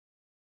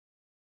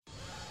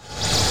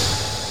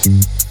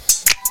Welcome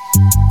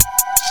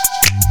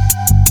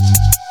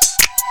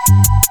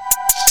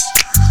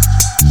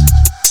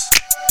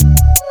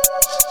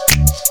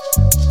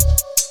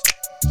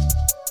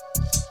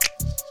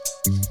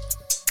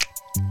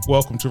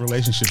to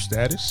Relationship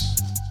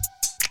Status.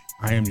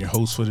 I am your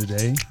host for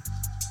today,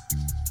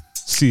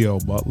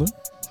 CL Butler.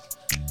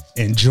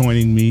 And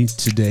joining me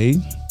today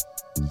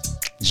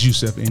is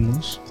Yusef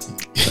English.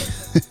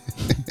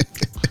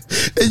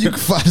 And you can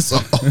find us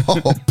on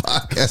all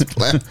podcast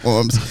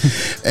platforms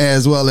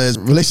as well as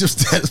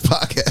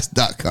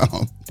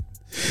relationshipstatuspodcast.com.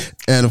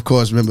 And of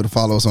course, remember to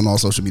follow us on all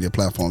social media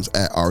platforms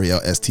at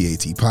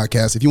RELSTAT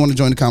Podcast. If you want to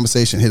join the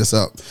conversation, hit us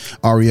up,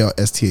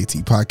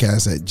 RELSTAT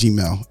Podcast at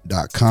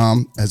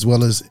gmail.com, as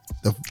well as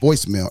the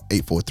voicemail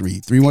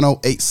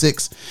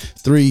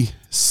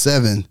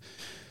 843-310-8637.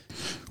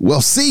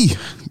 Well,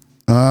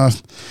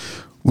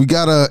 we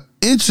got an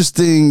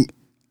interesting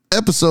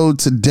episode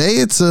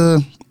today.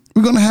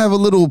 We're going to have a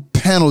little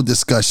panel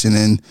discussion,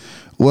 and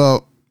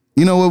well,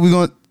 you know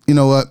what,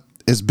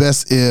 it's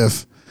best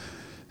if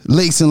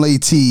Lace and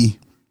Lady,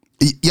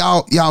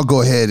 y'all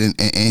go ahead and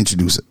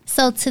introduce it.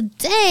 So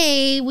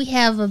today we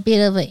have a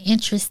bit of an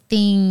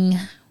interesting,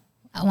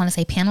 I want to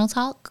say, panel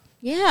talk.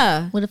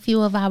 Yeah, with a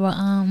few of our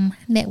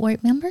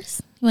network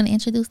members. You want to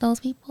introduce those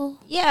people?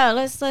 Yeah,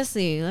 let's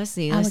see.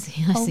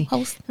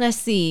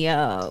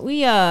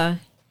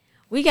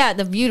 We got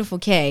the beautiful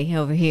Kay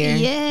over here.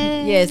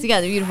 Yes, we got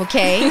the beautiful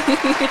Kay.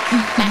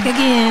 Back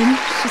again.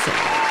 She said,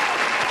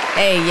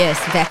 hey, yes,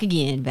 back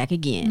again.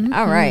 Mm-hmm.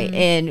 All right,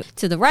 and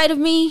to the right of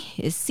me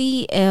is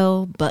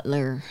CL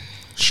Butler.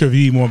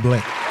 Cherie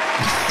Morblanc.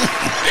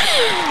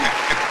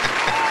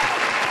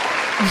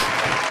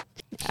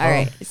 All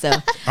right, so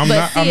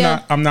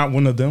I'm not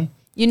one of them.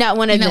 You're not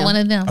one of them. Not one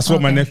of them. That's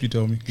what my nephew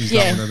told me. He's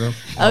not one of them.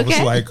 I was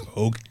like,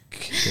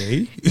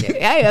 okay.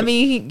 I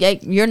mean,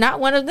 you're not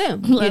one of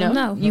them.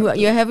 You're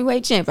a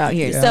heavyweight champ out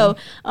here. Yeah. So,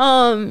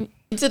 to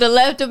the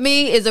left of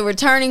me is a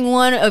returning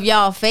one of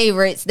y'all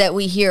favorites that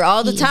we hear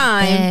all the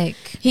time.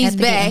 He's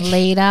back.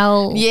 Laid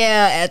out.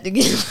 Yeah, at the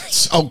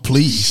oh,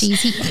 please.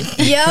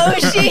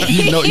 Yoshi.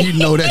 you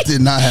know that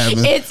did not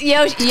happen. It's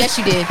Yoshi. Yes,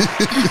 you did.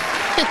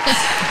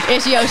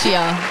 It's Yoshi,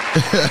 y'all.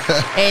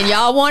 And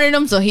y'all wanted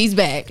him, so he's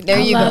back. There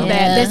you go.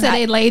 That. They said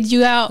they laid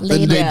you out.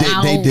 They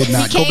did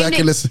not. Go back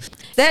and listen.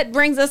 That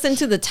brings us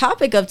into the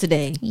topic of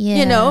today.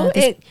 Yeah.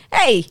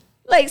 Hey,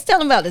 Lakes, tell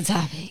them about the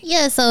topic.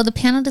 Yeah, so the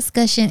panel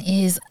discussion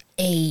is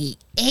a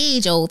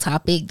age-old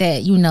topic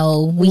that,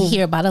 we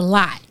hear about a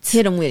lot.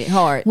 Hit them with it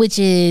hard. Which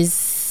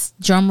is,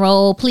 drum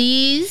roll,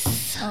 please.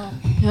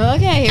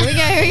 Okay, here we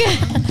go.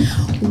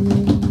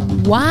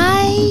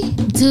 Why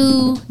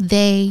do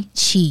they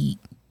cheat?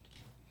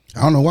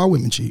 I don't know why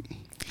women cheat.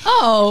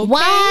 Oh, okay.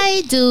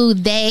 Why do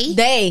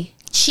they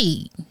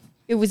cheat?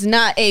 It was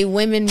not a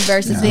women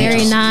versus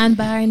very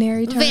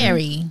non-binary term.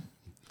 Very.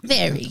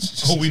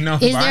 Oh, we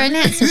non-binary? Is there an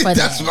answer for that?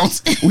 That's what I'm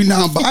saying. We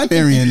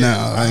non-binary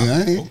now.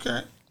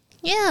 Okay.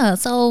 Yeah.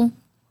 So,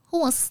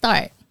 who wants to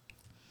start?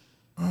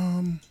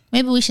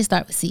 Maybe we should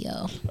start with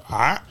CO.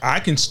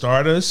 I can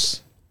start us.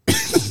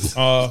 First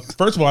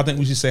of all, I think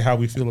we should say how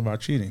we feel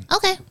about cheating.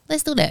 Okay,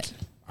 let's do that.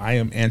 I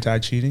am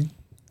anti-cheating.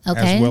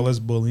 Okay. As well as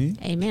bullying.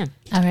 Amen.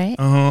 All right.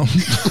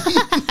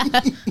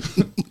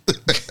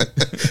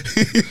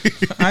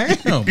 I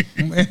am.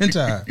 I'm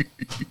anti.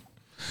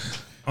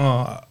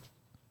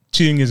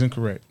 Cheating isn't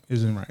correct.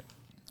 Isn't right.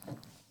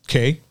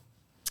 Kay?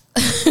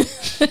 How do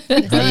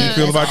you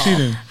feel about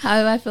cheating?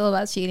 How do I feel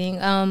about cheating?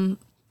 I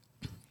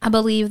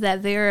believe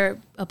that there are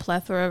a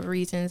plethora of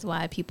reasons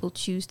why people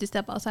choose to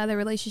step outside their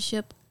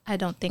relationship. I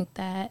don't think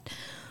that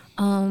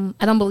I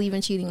don't believe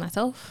in cheating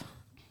myself.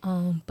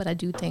 But I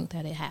do think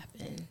that it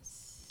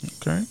happens.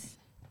 Okay.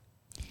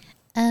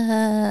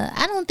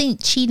 I don't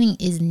think cheating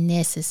is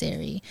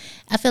necessary.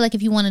 I feel like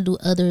if you want to do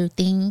other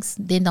things,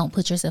 then don't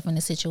put yourself in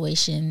a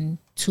situation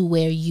to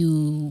where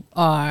you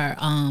are,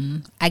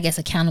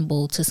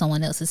 accountable to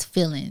someone else's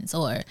feelings,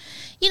 or,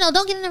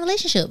 don't get in a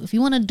relationship. If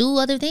you want to do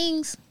other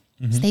things,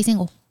 stay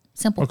single.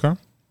 Simple. Okay.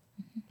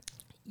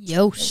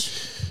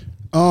 Yosh.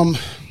 I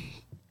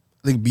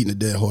think beating a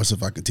dead horse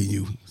if I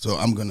continue, so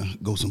I'm gonna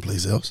go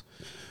someplace else.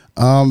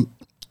 I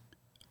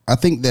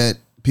think that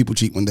people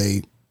cheat when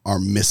they are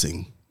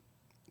missing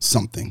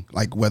something,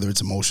 like whether it's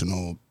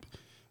emotional,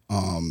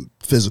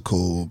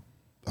 physical,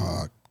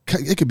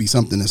 it could be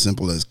something as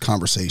simple as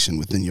conversation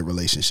within your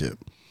relationship.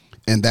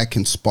 And that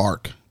can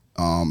spark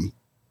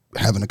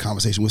having a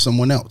conversation with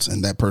someone else,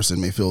 and that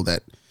person may feel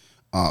that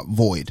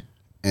void,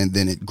 and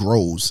then it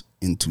grows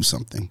into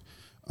something.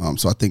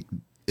 So I think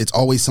it's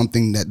always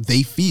something that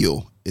they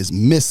feel is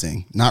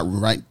missing, not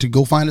right to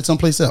go find it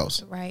someplace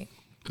else. Right.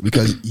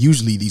 Because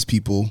usually these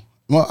people,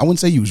 well, I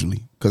wouldn't say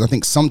usually, because I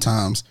think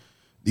sometimes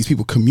these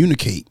people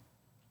communicate,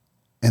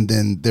 and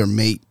then their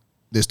mate,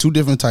 there's two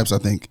different types, I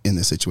think, in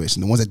this situation.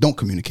 The ones that don't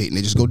communicate and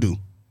they just go do.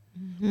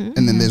 Mm-hmm.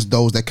 And then there's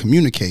those that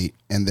communicate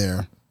and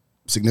their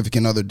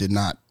significant other did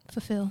not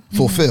fulfill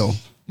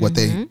what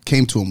they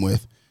came to them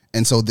with.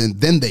 And so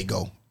then they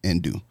go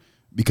and do,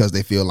 because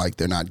they feel like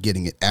they're not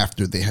getting it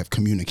after they have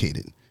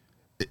communicated.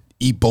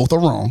 both are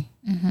wrong.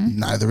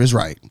 Neither is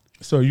right.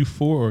 So are you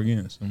for or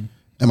against?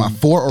 Am I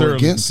for or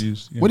against?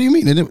 Confused, yeah. What do you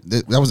mean?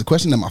 That was the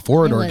question. Am I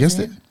for it or against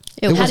it?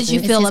 How did you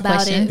feel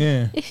about it?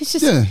 Yeah. It's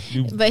just,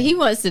 Yeah. but he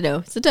wants to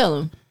know. So tell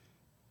him.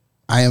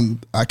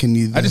 I can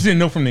neither. I just didn't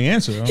know from the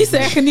answer. He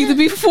said I can either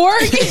be for or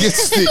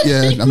against.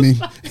 Yeah, I mean,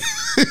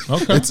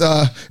 Okay. it's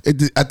I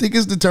think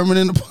it's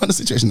determining upon the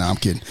situation. No, I'm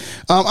kidding.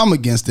 I'm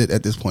against it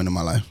at this point in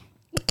my life.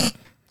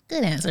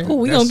 Good answer. Oh,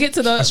 we gonna get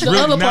to the really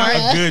other not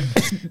part. a good.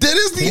 That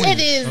is the It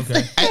is.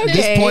 Okay. At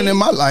this point in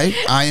my life,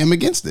 I am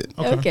against it.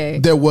 Okay.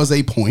 There was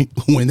a point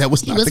when that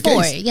was He not was the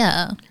for case. it.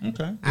 Yeah.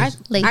 Okay.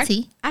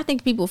 Lazy. I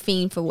think people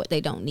fiend for what they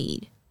don't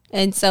need.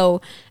 And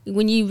so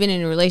when you've been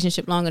in a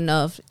relationship long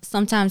enough,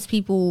 sometimes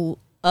people,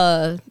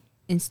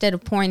 instead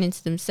of pouring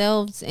into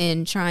themselves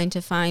and trying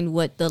to find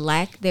what the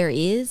lack there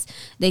is,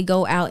 they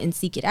go out and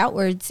seek it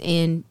outwards,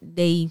 and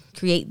they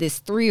create this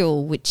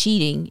thrill with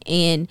cheating.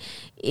 And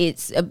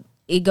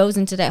it goes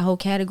into that whole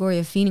category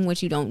of feeding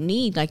what you don't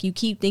need. Like, you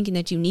keep thinking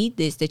that you need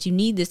this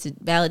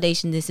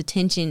validation, this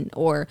attention,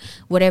 or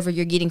whatever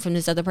you're getting from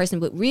this other person.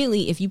 But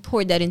really, if you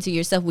poured that into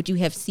yourself, would you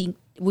have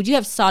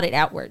sought it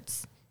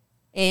outwards?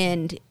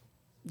 And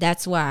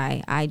that's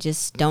why I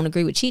just don't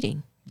agree with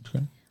cheating.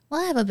 Okay.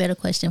 Well, I have a better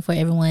question for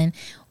everyone.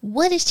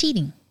 What is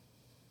cheating?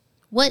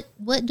 What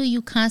do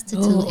you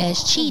constitute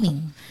as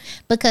cheating?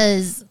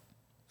 Because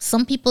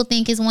some people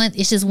think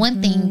it's just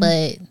one thing,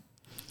 but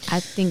I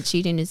think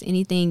cheating is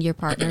anything your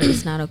partner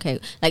is not okay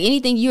with. Like,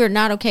 anything you are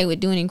not okay with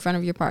doing in front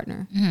of your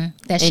partner,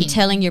 that's and cheating.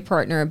 telling your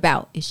partner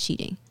about is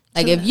cheating.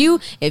 Like, if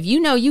you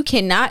know you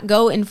cannot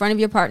go in front of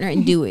your partner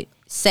and do it,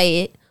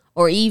 say it,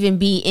 or even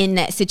be in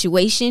that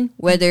situation,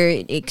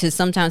 whether because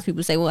sometimes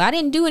people say, well, I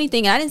didn't do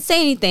anything, I didn't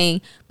say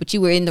anything, but you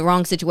were in the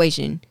wrong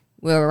situation,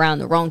 we're around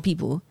the wrong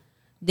people,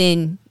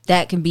 then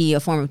that can be a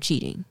form of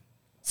cheating.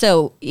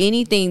 So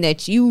anything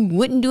that you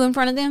wouldn't do in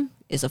front of them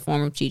is a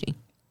form of cheating.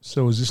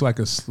 So is this like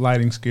a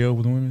sliding scale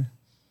with women?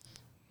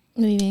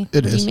 What do you mean? It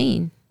What do is. you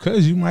mean?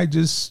 Because you might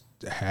just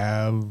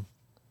have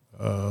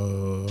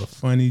a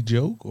funny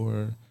joke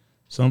or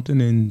something,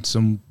 and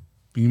some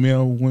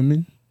female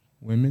women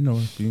or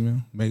female,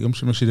 I'm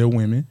sure they're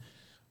women,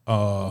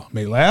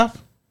 may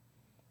laugh.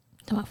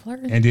 Talking about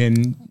flirting. And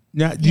then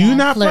you're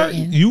not flirting.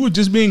 flirting. You were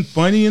just being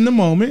funny in the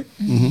moment.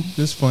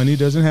 Just funny,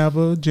 doesn't have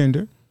a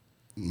gender.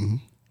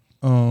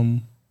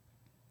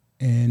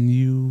 And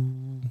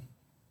you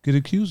get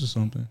accused of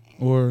something,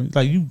 or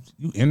like you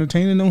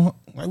entertaining them.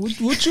 Like,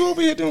 what you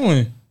over here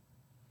doing?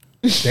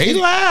 They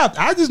laughed.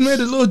 I just made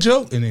a little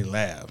joke and they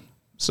laughed.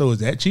 So is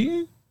that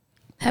cheating?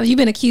 Have you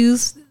been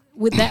accused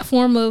with that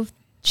form of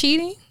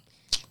cheating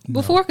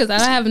before? Because I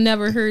have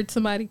never heard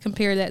somebody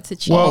compare that to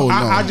cheating. Well, no.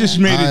 I just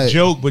made a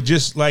joke, but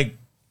just like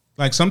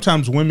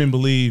sometimes women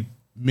believe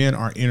men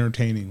are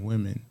entertaining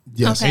women.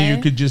 Yes. Okay. And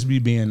you could just be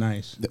being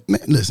nice. Man,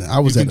 listen, I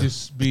was You at could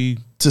just be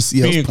to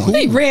CL's being point.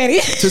 Be ready.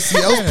 To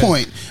CL's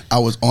point, I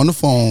was on the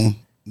phone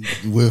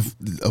with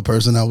a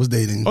person I was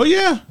dating. Oh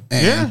yeah,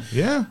 And-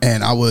 yeah.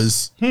 And I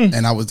was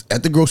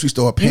at the grocery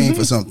store paying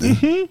for something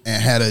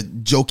and had a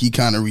jokey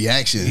kind of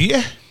reaction.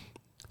 Yeah.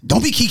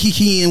 Don't be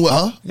kiki-kikiing with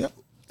her. Yep.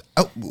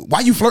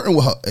 Why you flirting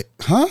with her?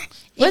 Huh?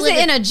 Was it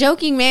in a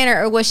joking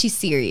manner, or was she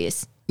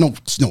serious? No,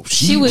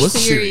 she was was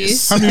serious.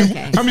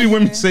 serious. How many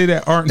women say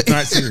that aren't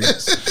not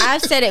serious?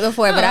 I've said it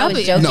before, but I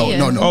was joking.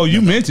 No. Oh,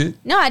 you meant it.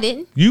 No, I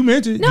didn't. You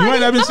meant it. No, you I might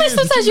not didn't. been I mean, serious, but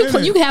sometimes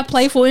meant you it. can have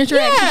playful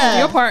interactions Yeah. with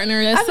your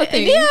partner. That's the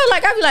thing. Yeah,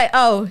 like I'd be like,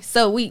 oh,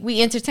 so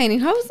we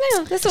entertaining hoes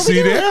now. That's what we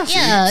See do. there?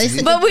 yeah.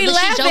 It's, But we she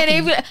laugh at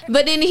joking. it.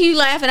 But then he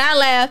laugh and I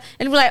laugh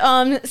and be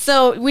like,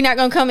 so we're not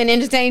gonna come and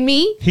entertain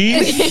me?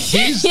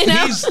 He's You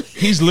know?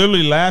 he's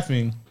literally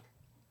laughing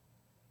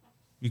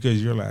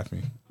because you're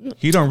laughing.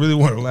 He don't really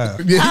want to laugh.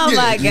 Oh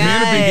my god! Men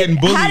have been getting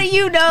bullied. How do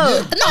you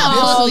know?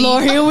 Oh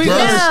Lord, here we go.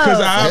 Because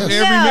I'm No.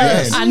 every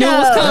man. I knew it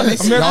was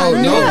coming. I'm No,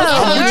 every man.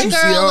 I'm Your with you,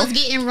 girl CL. was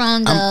getting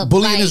wrong up.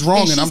 bullying is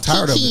wrong, and and I'm she's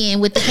tired of it. kikiing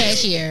with the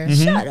cashier.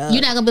 Shut up.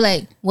 You're not gonna be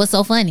like, "What's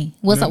so funny?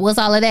 What's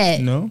all of that?"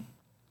 No,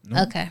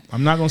 Okay.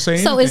 I'm not gonna say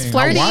anything. So is I'm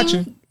flirting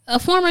watching. a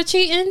form of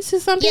cheating to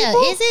some Yeah.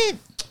 people? Is it?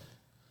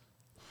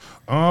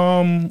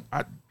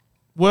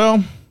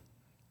 Well,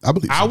 I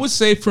believe so. I would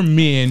say for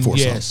men, For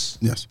some, yes,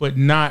 yes. but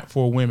not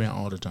for women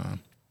all the time.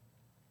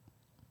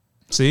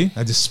 See,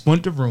 I just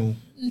spun the room.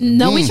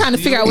 No, we trying to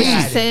figure out what you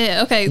got it.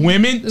 said. Okay.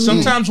 Women,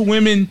 sometimes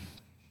women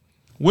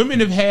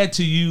have had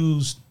to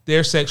use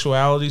their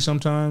sexuality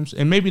sometimes,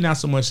 and maybe not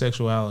so much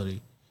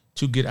sexuality,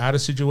 to get out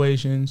of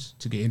situations,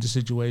 to get into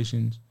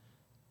situations.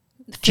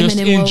 Just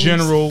Feminine in roles.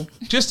 general,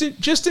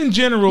 just in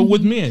general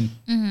with men,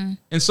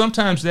 and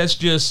sometimes that's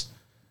just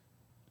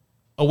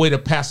a way to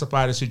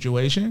pacify the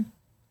situation.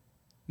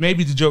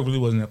 Maybe the joke really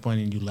wasn't that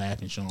funny, and you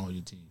laugh and show all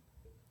your teeth.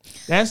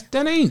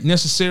 That ain't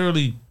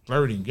necessarily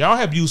flirting. Y'all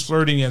have used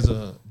flirting as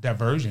a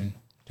diversion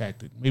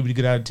tactic, maybe to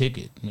get out a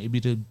ticket, maybe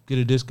to get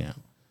a discount.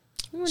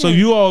 So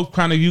you all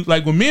kind of use,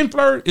 like when men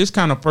flirt, it's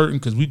kind of flirting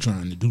because we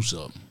trying to do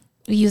something.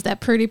 We use that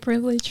pretty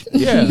privilege.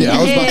 Yeah, Yeah,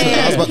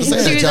 I was about to say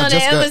She that. was Y'all on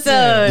just the got-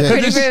 episode. Yeah.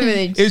 Pretty It's-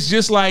 privilege. It's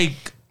just like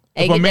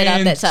Hey, if a get that man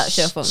off that top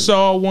shelf for me.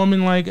 saw a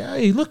woman like,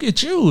 hey, look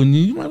at you, and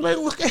you might be like,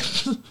 look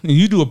at you, and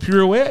you do a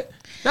pirouette.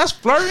 That's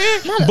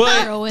flirting,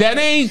 but that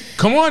ain't.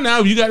 Come on now,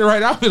 you got the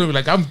right outfit.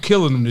 Like I'm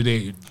killing them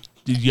today.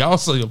 Y'all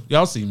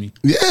see me.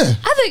 Yeah.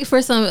 I think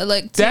for some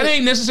that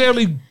ain't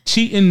necessarily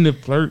cheating to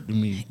flirt to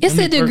me. It's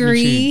a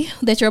degree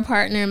that your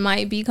partner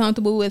might be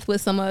comfortable with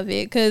some of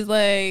it, because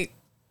like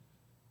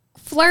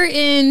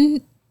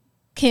flirting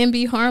can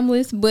be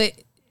harmless, but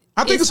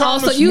I think it's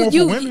harmless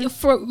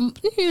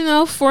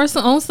also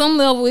on some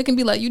level it can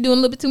be like you doing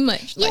a little bit too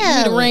much. Like, you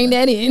need to rein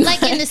that in,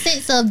 like in the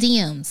sense of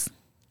DMs.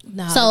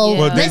 No, so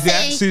well,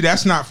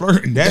 that's not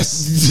flirting. That's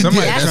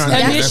somebody that's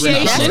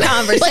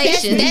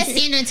conversation. But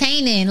that's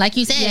entertaining, like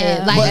you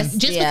said.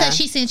 Because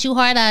she sent you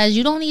hard eyes,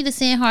 you don't need to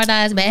send hard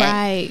eyes back.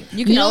 Right?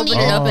 You can open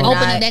it up and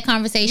open up that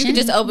conversation. You can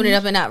just open it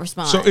up and not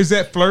respond. So is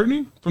that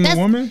flirting from the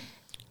woman?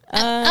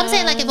 I'm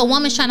saying like if a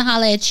woman's trying to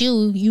holler at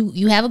you,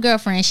 you have a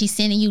girlfriend, she's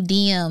sending you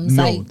DMs.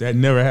 No, like, that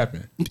never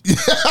happened. This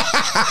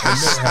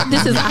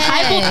is a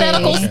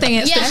hypothetical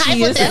stance. Yeah,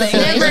 hypothetical.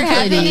 Never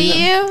happened to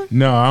you?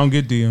 No, I don't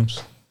get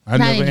DMs. I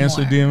never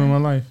answered DM in my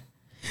life.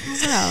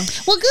 Wow.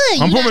 Well,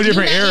 good. I'm from a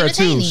different era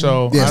too,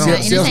 so yeah, I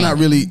don't. Ciel's not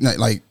really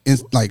like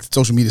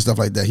social media stuff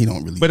like that. He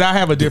don't really. But I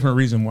have a different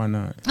reason why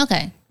not.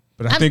 Okay.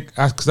 But I think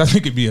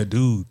it'd be a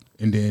dude,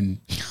 and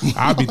then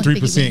I'll be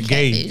 3%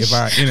 gay if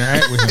I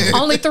interact with him.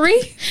 Only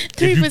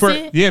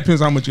 3%. Yeah, it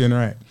depends on how much you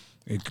interact.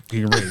 It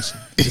can raise.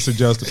 It's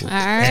adjustable. All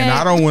right. And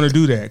I don't want to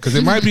do that because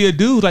it might be a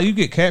dude. Like you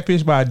get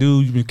catfished by a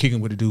dude, you've been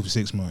kicking with a dude for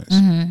 6 months.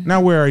 Mm-hmm.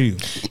 Now where are you?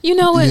 You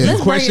know what? Yeah.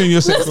 Question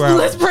your sexuality.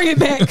 Let's bring it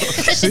back.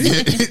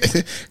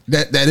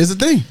 that is a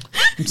thing.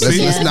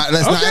 Let's not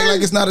act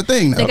like it's not a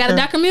thing. They got a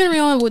documentary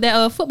on with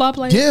that football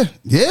player.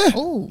 Yeah.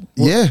 Ooh.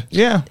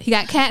 Yeah. He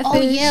got catfish.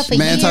 Oh yeah, for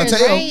Man years,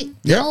 Tateo. right?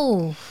 Yeah.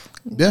 Oh.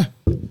 Yeah.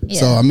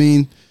 So I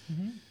mean.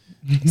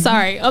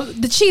 Sorry,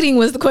 the cheating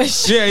was the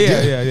question.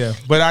 Yeah.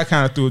 But I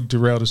kind of threw it to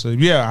Terrell to say,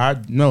 I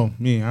don't know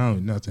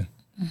nothing.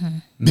 Mm-hmm.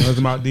 Nothing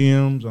about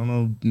DMs. I don't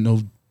know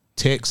no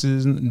texts.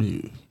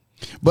 No.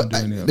 But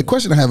the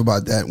question I have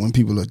about that when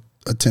people are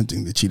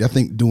attempting to cheat, I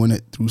think doing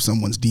it through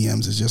someone's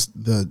DMs is just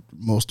the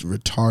most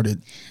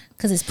retarded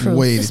because it's proof.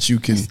 Way that you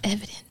can it's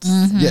evidence.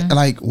 Mm-hmm. Yeah,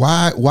 like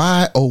why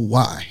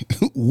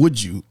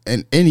would you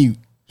in any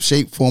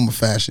shape, form, or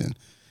fashion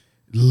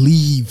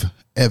leave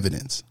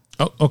evidence?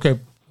 Oh, okay.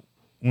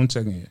 1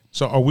 second here.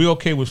 So are we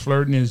okay with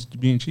flirting as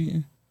being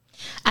cheating?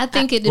 I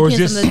think it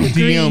depends on the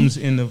degree.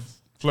 DMs in the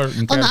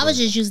flirting. Oh no, I was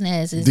just using that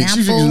as an example.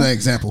 She's using that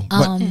example.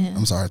 But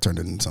I'm sorry, I turned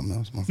it into something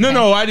else.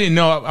 No, I didn't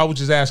know. I was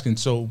just asking.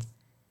 So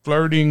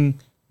flirting,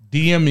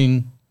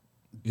 DMing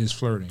is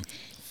flirting.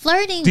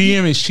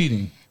 DM is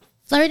cheating.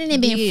 Flirting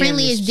and being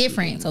friendly is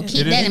different. So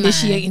keep that in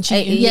mind.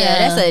 Cheating. Yeah,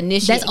 that's an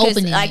initiate. That's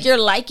opening. Like you're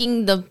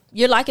liking the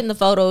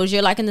photos,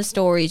 you're liking the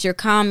stories, you're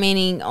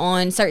commenting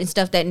on certain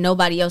stuff that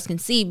nobody else can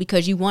see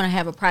because you want to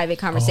have a private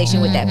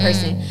conversation with that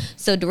person.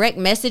 So direct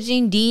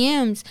messaging,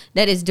 DMs,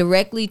 that is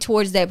directly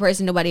towards that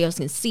person. Nobody else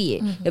can see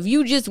it. If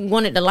you just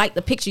wanted to like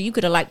the picture, you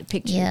could have liked the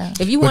picture. Yeah.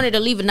 If you wanted to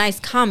leave a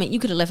nice comment, you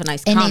could have left a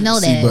nice comment. And they know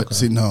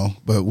that.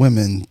 But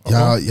women,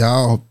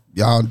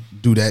 y'all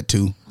do that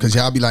too because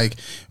y'all be like,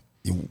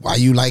 why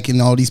you liking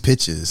all these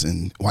pictures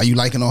and why you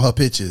liking all her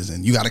pictures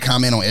and you got to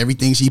comment on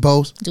everything she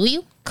posts? Do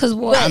you? But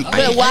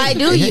why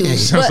do you?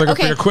 Sounds like a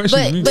fair question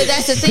to me. But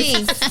that's the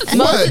thing.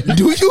 What?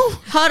 Do you?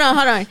 Hold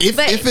on.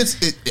 If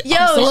it's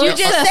you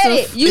just said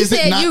it. You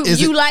said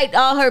you liked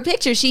all her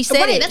pictures. She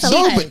said it. That's a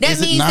lot.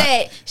 That means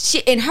that she,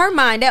 in her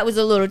mind, that was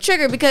a little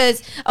trigger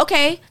because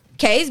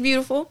Kay's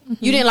beautiful.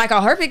 You didn't like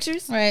all her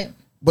pictures, right?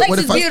 But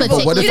Lex is beautiful.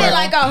 You didn't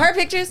like all her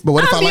pictures. But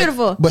what if I'm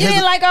beautiful? You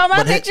didn't like all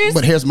my pictures.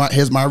 But here's my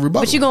rebuttal.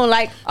 But you gonna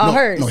like all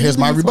hers. No, here's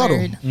my rebuttal.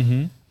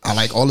 Mm-hmm. I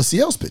like all of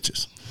Ciel's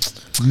pictures.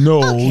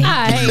 No, no,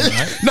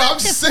 I'm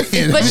just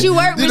saying. But you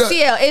work with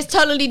Ciel. It's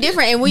totally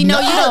different, and we know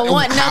you don't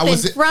want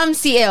nothing from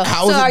Ciel.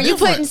 So are you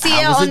putting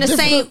Ciel on the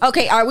same?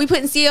 Okay, are we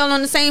putting Ciel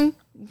on the same?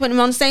 Putting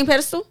him on the same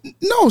pedestal?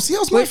 No,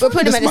 Ciel's my friend.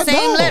 We're putting him at the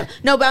same level.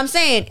 No, but I'm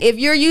saying if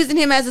you're using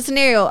him as a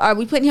scenario, are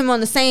we putting him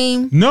on the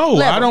same? No,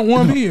 level? I don't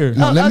want to be here.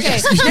 No, okay.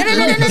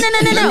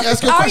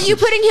 No. Are you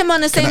putting him on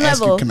the same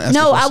level?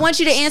 No, I want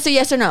you to answer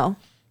yes or no.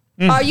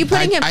 Are you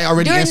putting him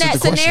during that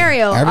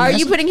scenario? Are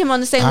you putting him on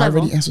the same level?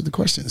 I already answered the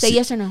question. Say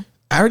yes or no.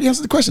 I already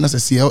answered the question. I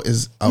said Ciel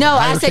is a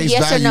higher case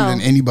value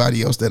than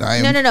anybody else that I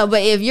am. No.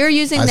 But if you're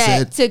using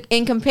that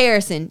in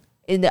comparison.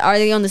 Are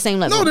they on the same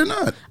level? No, they're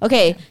not.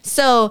 Okay,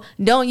 so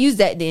don't use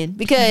that then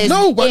because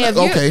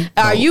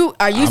Are you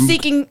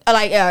seeking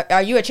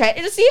are you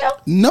attracted to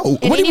Ciel? No.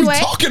 What are we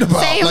talking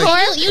about? Same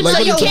so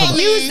you can't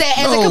use that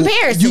as a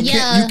comparison. You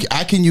can't.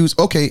 I can use.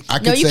 Okay, I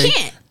can say. No, you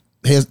can't.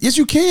 Yes,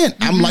 you can.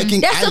 I'm liking.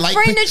 That's a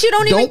friend that you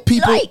don't even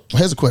like.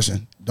 Here's a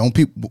question. Don't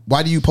people?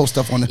 Why do you post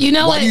stuff on the? You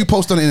know why do you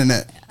post on the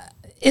internet?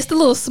 it's the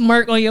little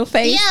smirk on your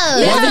face.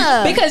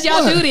 Yeah. Because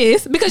y'all do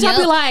this. Because y'all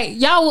be like,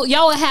 y'all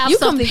will have You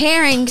something.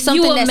 comparing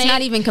something that's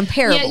not even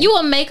comparable. Yeah, you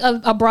will make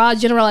a broad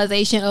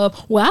generalization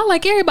of, well, I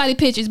like everybody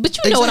pictures, but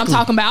you know what I'm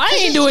talking about. I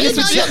ain't doing this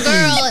with your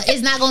girl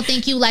is not gonna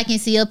think you liking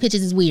CL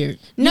pictures is weird.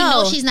 No,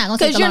 you know she's not gonna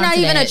take because you're not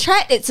even that.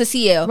 attracted to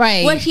CL.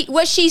 Right.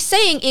 What she's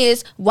saying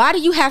is, why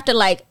do you have to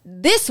like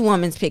this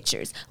woman's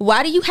pictures?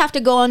 Why do you have to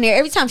go on there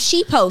every time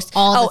she posts?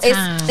 All the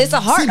time. It's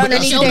a heart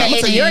underneath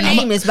there, and your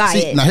name is by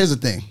it. Now here's the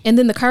thing. And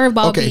then the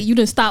curveball be, you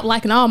didn't stop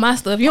liking all my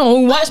stuff. You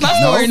don't watch my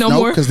story no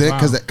more. Because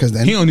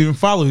then he don't even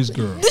follow his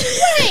girl.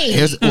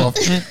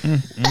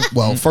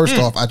 Well, first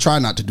off, I try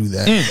not to do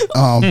that.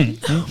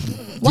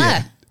 Why?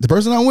 Yeah, the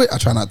person I'm with, I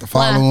try not to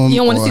follow him. You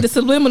don't want to see the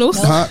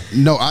subliminals?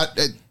 No,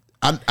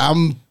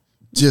 I'm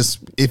just,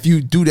 if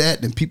you do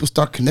that, then people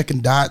start connecting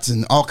dots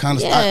and all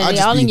kinds of stuff. Yeah,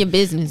 they're all in your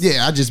business.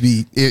 Yeah, I just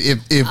be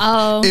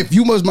if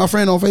you was my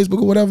friend on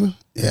Facebook or whatever.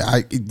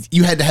 Yeah,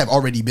 you had to have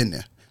already been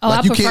there.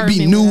 Like you can't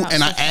be new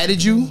and I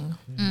added you.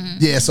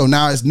 Yeah, so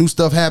now it's new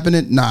stuff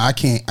happening. Nah, I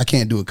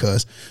can't do it,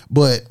 cuz.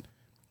 But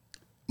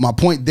my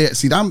point there,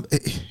 see, I'm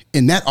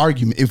in that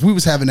argument. If we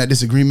was having that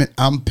disagreement,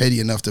 I'm petty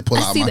enough to pull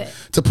out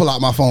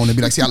my phone and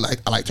be like, see, I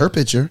liked her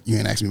picture. You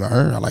ain't ask me about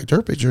her. I liked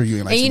her picture. You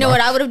ain't ask me about her. And you know what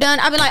I would have done?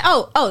 I'd be like,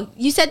 oh,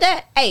 you said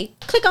that? Hey,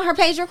 click on her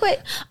page real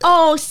quick.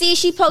 Oh, see,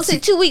 she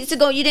posted 2 weeks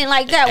ago. You didn't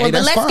like that one.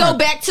 But let's go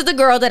back to the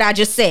girl that I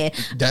just said.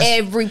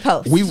 Every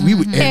post. We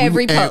would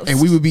every post.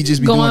 And we would be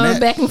just be going doing that.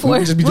 Back and forth. We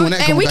would just be doing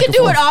that. And we can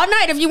do it all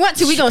night if you want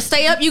to. We're going to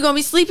stay up. You're going to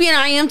be sleepy and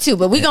I am too.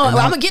 But I'm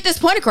going to get this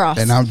point across.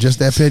 And I'm just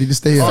that petty to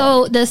stay up.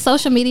 So does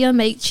social media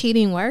make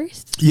cheating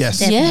worse? Yes.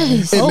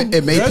 Yes.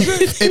 It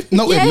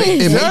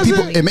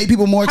made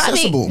people more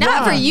accessible. I mean,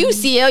 not for you,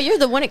 CL. You're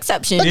the one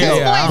exception. For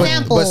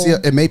example, but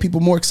CL, it made people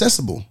more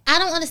accessible. I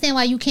don't understand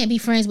why you can't be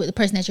friends with the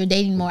person that you're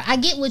dating more. I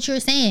get what you're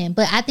saying,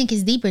 but I think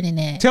it's deeper than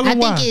that. Tell me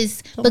why. I think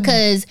it's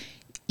because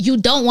you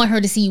don't want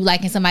her to see you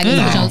liking somebody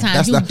else all the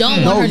time. You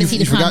don't want her to see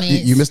the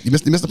comments. You missed the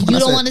point. You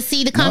don't want to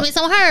see the comments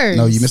on hers.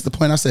 No, you missed the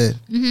point I said.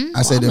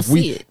 I said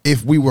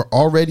if we were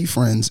already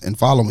friends and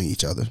following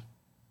each other,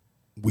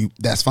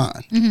 that's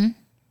fine.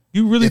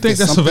 You really think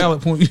that's a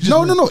valid point?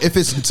 No. If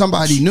it's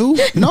somebody new,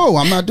 no,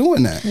 I'm not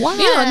doing that. Why?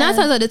 Yeah, 9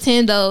 times out of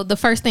 10, though, the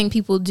first thing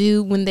people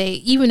do when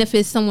even if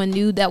it's someone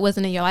new that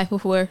wasn't in your life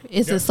before,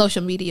 is a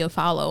social media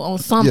follow on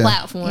some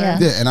platform. Yeah,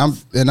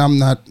 and I'm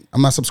not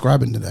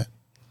subscribing to that.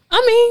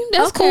 I mean,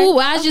 that's cool.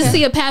 I just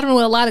see a pattern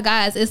with a lot of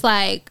guys. It's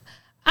like,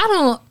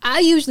 I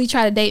usually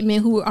try to date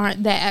men who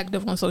aren't that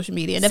active on social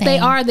media. And if they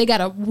are, they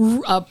got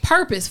a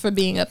purpose for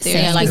being up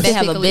there. Like they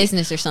have a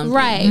business or something.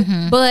 Right.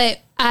 But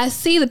I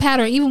see the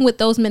pattern even with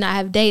those men I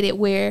have dated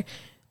where,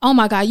 oh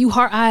my God, you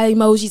heart eye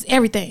emojis,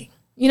 everything.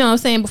 You know what I'm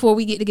saying? Before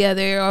we get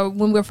together or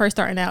when we're first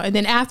starting out. And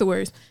then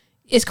afterwards,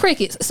 it's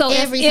crickets. So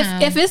if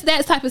it's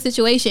that type of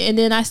situation and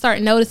then I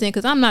start noticing,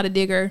 because I'm not a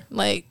digger,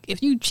 like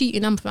if you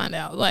cheating, I'm gonna find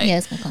out. Like, yeah,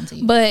 it's gonna come to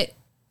you. But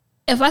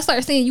if I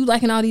start seeing you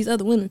liking all these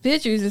other women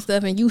pictures and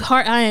stuff and you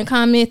heart eyeing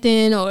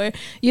commenting or,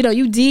 you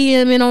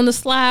DMing on the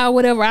slide or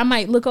whatever, I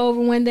might look over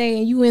one day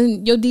and you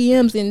in your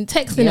DMs and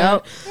texting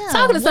or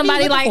talking to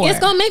somebody, like, it's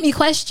going to make me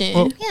question.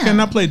 Well, can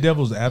I play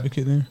devil's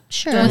advocate then?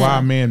 Sure. Why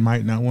a man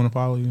might not want to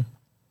follow you?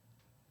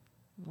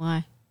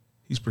 Why?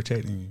 He's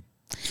protecting you.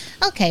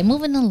 Okay,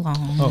 moving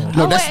along. No,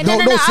 I want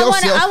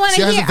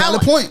to hear.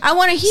 Valid point. I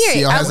want to hear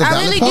it. I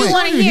really do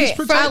want to hear it.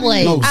 I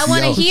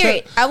want to hear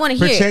it. I want to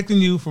hear it. Protecting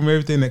you from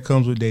everything that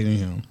comes with dating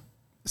him.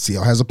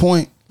 CL has a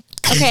point.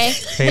 Okay.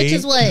 Which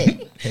is what?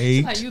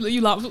 Hate. You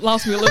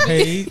lost me a little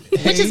bit.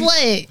 Which is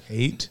what?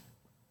 Hate.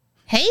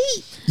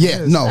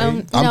 Yeah,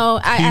 no.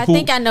 I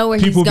think I know where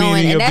he's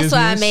going, and that's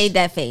why I made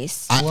that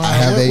face.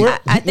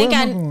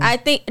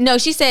 No,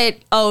 she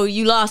said, "Oh,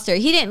 you lost her."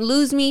 He didn't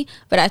lose me,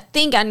 but I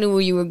think I knew where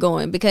you were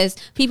going because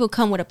people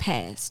come with a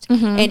past,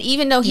 and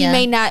even though he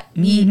may not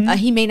be,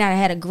 he may not have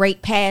had a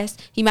great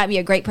past. He might be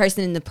a great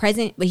person in the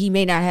present, but he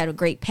may not have had a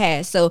great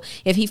past. So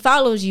if he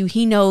follows you,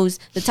 he knows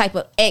the type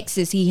of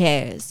exes he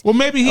has. Well,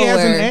 maybe he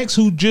has an ex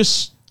who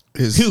just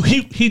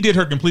he did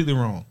her completely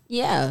wrong.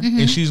 Yeah,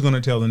 and she's gonna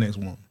tell the next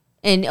woman.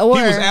 Or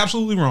he was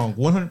absolutely wrong,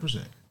 100%.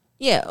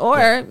 Yeah,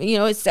 or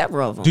it's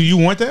several of them. Do you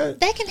want that?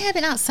 That can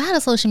happen outside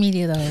of social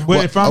media, though.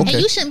 Well, if and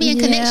you shouldn't be in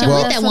connection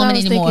with that woman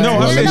anymore. No,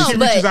 I'm saying she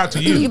reaches out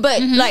to you.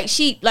 But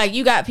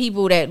you got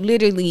people that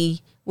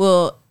literally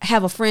will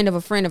have a friend of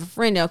a friend of a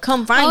friend. They'll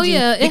come find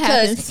you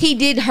because he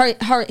did her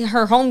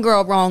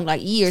homegirl wrong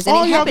like years.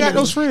 And y'all got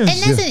those friends,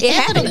 and that's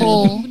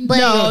inevitable. But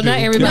no, not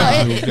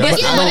everybody. But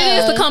it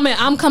is the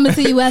comment. I'm coming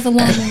to you as a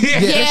woman.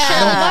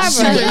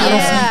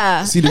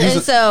 Yeah.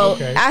 And so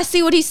I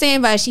see what he's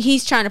saying, but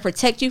he's trying to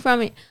protect you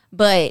from it.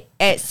 But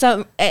at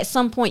some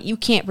point, you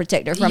can't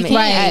protect her from it.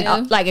 Right.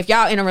 Like if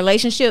y'all in a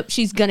relationship,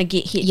 she's gonna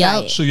get hit by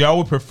it. So y'all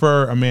would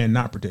prefer a man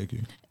not protect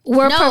you?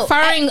 We're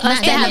preferring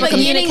us to have a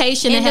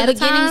communication ahead of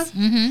time.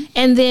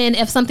 And then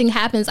if something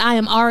happens, I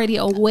am already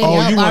aware.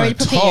 Already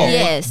prepared.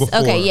 Yes. Before.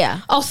 Okay,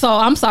 yeah. Oh, so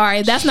I'm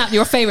sorry. That's not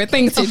your favorite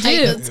thing to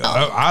do.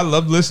 I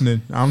love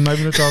listening. I'm not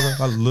even a talker.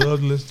 I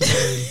love listening.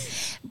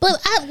 But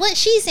what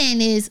she's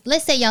saying is,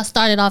 let's say y'all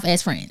started off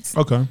as friends.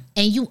 Okay.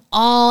 And you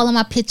all of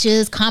my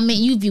pictures, comment,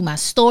 you view my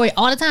story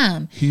all the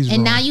time.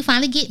 Now you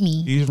finally get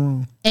me. He's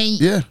wrong.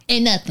 And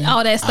ain't nothing.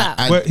 All that stuff.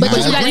 But you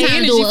got the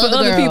energy for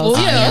other people.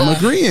 I am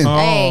agreeing.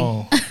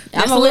 Oh.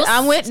 Hey,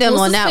 I'm with them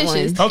on that one.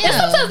 Okay. And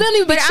sometimes they don't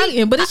even be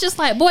cheating, but it's just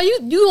like, boy, you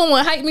don't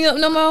want to hype me up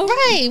no more.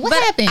 Right. What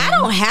happened? I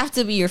don't have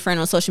to be your friend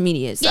on social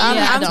media. So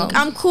Yeah,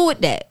 I'm cool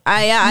with that.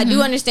 I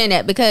do understand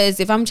that, because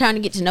if I'm trying to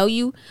get to know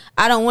you,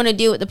 I don't want to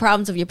deal with the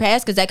problems of your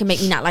past, because that can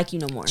make me not like you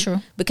no more. True.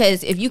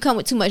 Because if you come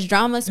with too much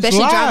drama, especially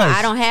drama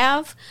I don't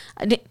have,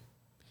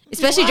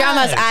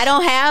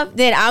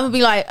 then I'm gonna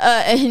be like,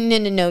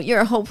 no, you're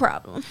a whole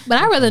problem.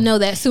 But I'd rather know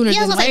that sooner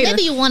than later.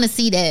 Maybe you want to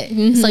see that,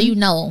 so you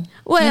know.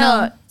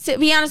 Well, to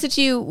be honest with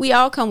you, we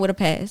all come with a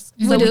past,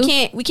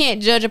 so we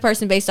can't judge a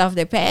person based off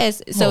their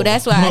past. So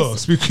that's why.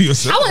 Speak for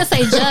yourself. I wouldn't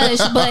say judge,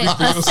 but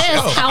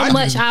assess how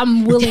much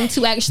I'm willing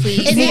to actually.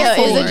 He's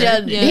a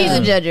judge. Yeah. He's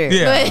a judger.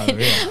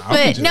 Yeah,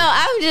 But no,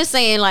 I'm just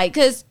saying, like,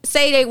 because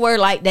say they were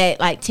like that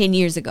like 10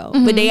 years ago,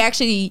 but they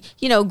actually,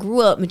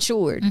 grew up,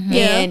 matured,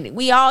 and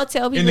we all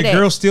tell people and the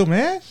girl's still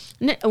mad.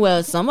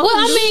 Well, some of them.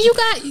 Well, I mean, you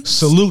got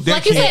salute that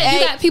like you king. said,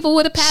 you got people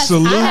with a past.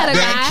 Salute I had a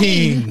that guy.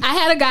 king. I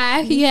had a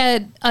guy. He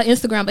had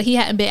Instagram, but he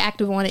hadn't been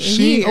active on it in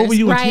She years. over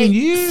you in right? 10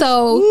 years?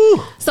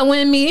 So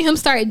when me and him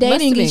started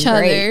dating each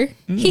other,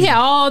 he had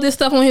all this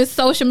stuff on his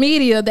social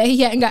media that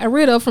he hadn't gotten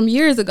rid of from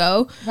years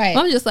ago. Right.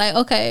 I'm just like,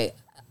 okay,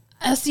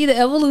 I see the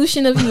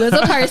evolution of you as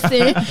a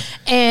person,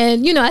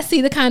 and I see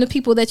the kind of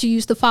people that you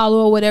used to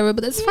follow or whatever.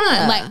 But it's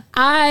fine. Like,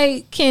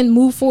 I can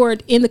move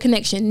forward in the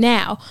connection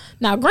now.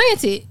 Now,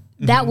 granted,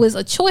 that was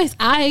a choice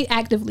I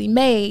actively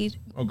made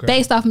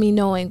based off me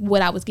knowing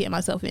what I was getting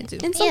myself into.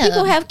 And some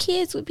people have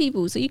kids with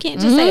people, so you can't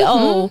just say,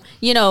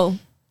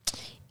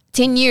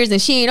 10 years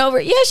and she ain't over.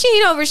 Yeah, she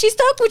ain't over. She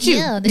stuck with you.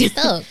 Yeah, they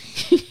stuck.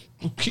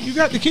 You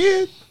got the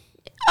kid.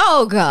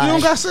 Oh God! You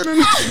don't got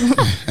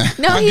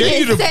to No, he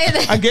didn't say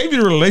that. I gave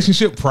you the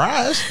relationship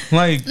prize.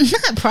 Like,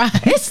 Not prize.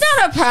 It's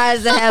not a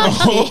prize to have a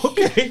kid.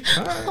 okay.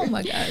 Right. Oh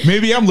my God!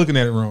 Maybe I'm looking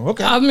at it wrong.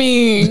 Okay. I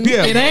mean,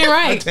 it ain't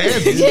right.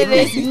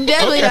 It's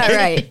definitely not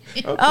right.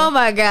 Okay. Oh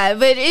my God!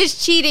 But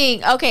it's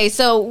cheating. Okay,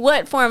 so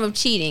what form of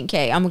cheating?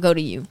 Okay, I'm gonna go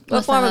to you.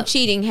 What form of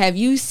cheating have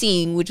you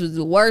seen, which was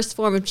the worst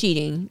form of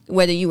cheating?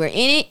 Whether you were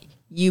in it,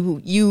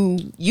 you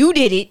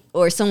did it,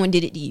 or someone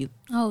did it to you.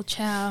 Oh,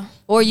 child.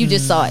 Or you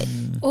just saw it.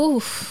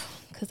 Oof.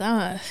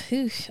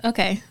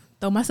 Okay.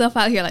 Throw myself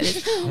out here like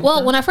this.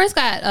 Well, when I first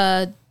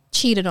got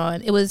cheated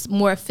on, it was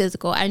more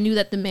physical. I knew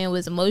that the man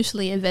was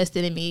emotionally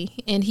invested in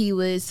me, and he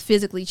was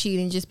physically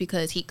cheating just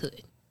because he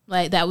could.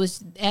 Like, that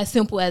was as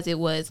simple as it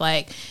was.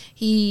 Like,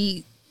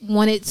 he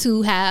wanted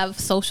to have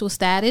social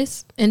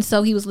status, and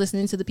so he was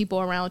listening to the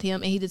people around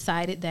him, and he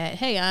decided that,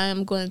 hey,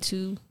 I'm going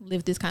to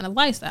live this kind of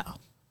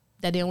lifestyle.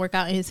 That didn't work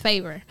out in his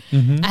favor.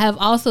 I have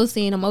also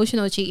seen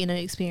emotional cheating and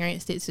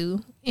experienced it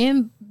too,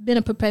 and been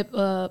a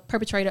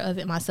perpetrator of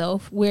it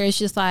myself, where it's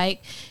just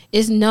like,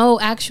 it's no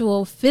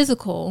actual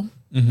physical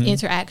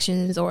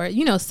interactions or,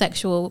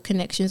 sexual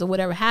connections or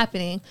whatever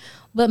happening,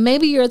 but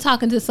maybe you're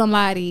talking to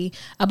somebody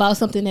about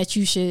something that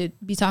you should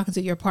be talking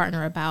to your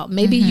partner about.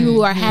 Maybe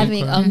you are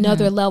having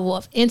another level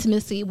of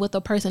intimacy with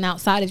a person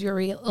outside of your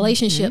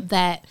relationship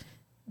that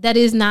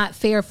is not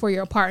fair for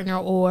your partner,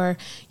 or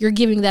you're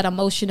giving that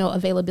emotional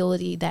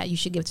availability that you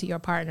should give to your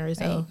partner.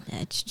 So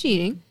that's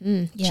cheating.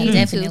 Yeah, cheating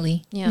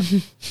definitely. Too. Yeah.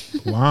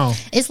 Wow.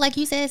 It's like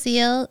you said,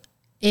 CL,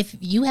 if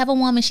you have a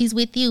woman, she's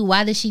with you,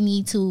 why does she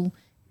need to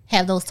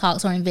have those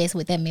talks or invest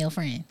with that male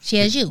friend? She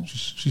has you.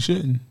 She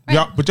shouldn't.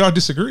 Right. But y'all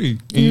disagree.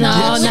 No,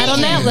 not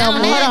on that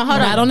level. Hold on.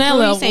 Not on that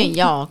level. You saying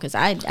y'all? Because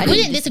I we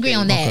didn't disagree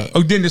on that. Okay.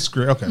 Oh, didn't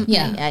disagree. Okay.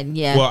 Yeah.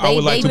 Yeah. Well, I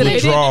would like to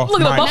withdraw.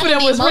 Look at both of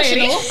them was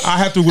ready. I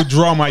have to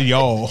withdraw my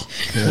y'all.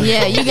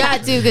 Yeah, you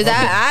got to, because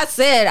I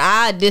said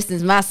I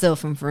distance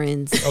myself from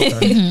friends.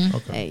 Okay.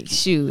 Hey,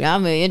 shoot,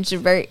 I'm an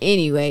introvert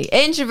anyway.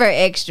 Introvert,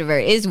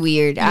 extrovert. It's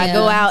weird. I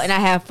go out and I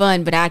have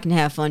fun, but I can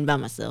have fun by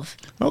myself.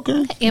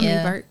 Okay.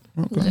 Ambivert.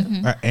 Okay.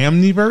 An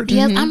amnivert?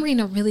 Yes, I'm reading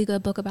a really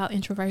good book about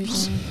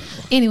introversion.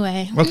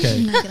 Anyway.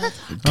 Okay.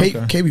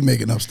 K be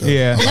making up stuff.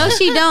 Yeah. No,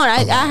 she don't.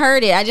 I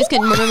heard it. I just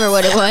couldn't remember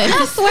what it was.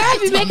 I swear I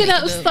be making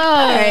up stuff.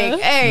 All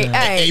right.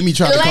 Amy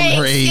tried to come to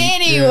her aid.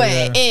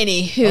 Anyway,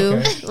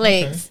 anywho,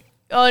 Lex,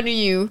 on to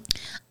you.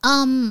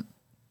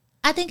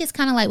 I think it's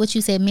kind of like what you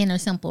said, men are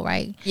simple,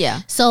 right? Yeah.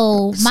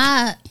 So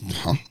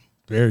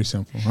Very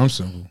simple. I'm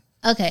simple.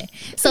 Okay.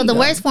 So the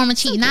worst form of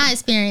cheating I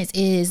experience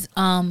is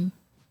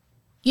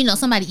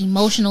somebody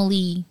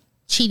emotionally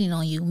cheating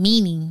on you,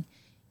 meaning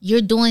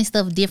you're doing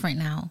stuff different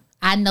now.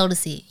 I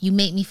notice it. You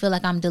make me feel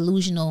like I'm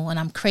delusional and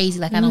I'm crazy,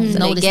 like I don't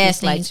notice these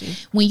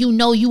things. When you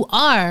know you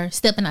are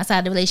stepping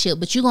outside the relationship,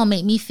 but you're going to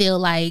make me feel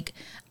like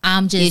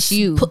I'm just... It's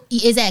you.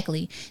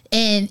 Exactly.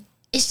 And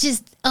it's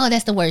just,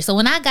 that's the worst. So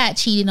when I got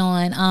cheated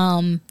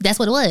on, that's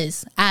what it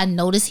was. I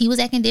noticed he was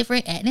acting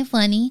different, acting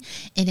funny,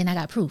 and then I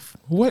got proof.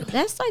 What?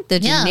 That's like the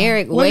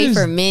generic way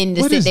for men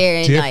to sit there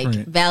and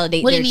like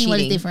validate what their do you mean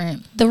cheating. What is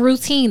different? The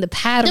routine, the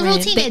pattern. The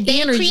routine that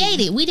they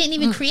created. We didn't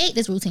even create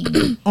this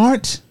routine.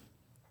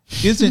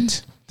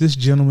 Isn't this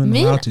gentleman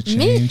allowed to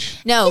change?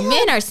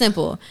 Men are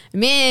simple.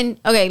 Men,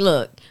 okay,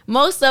 look,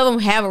 most of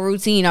them have a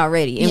routine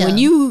already. And when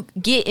you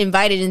get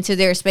invited into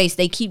their space,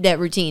 they keep that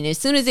routine. As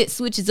soon as it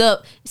switches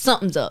up,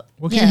 something's up.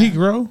 Well, can he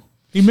grow?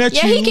 He met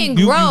you. He can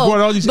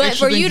grow. But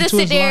for you to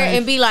sit there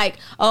and be like,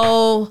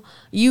 oh,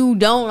 you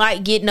don't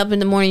like getting up in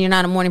the morning. You're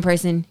not a morning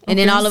person. And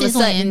then all of a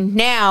sudden,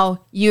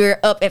 now you're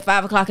up at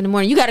 5 o'clock in the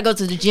morning. You got to go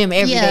to the gym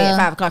every day at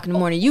 5 o'clock in the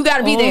morning. You got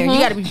to be there. You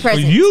got to be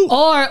present.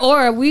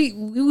 Or we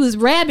was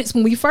rabbits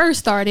when we first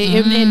started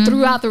and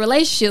throughout the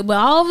relationship. But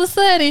all of a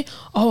sudden,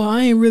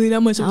 I ain't really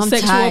that much of a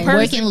sexual person.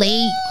 Working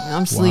late.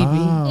 I'm sleepy.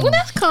 Where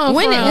that's come from?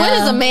 When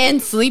is a man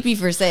sleepy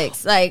for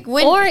sex? Like,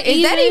 when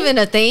is that even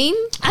a thing?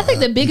 I think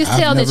the biggest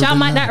tell that y'all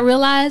might not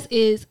realize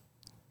is,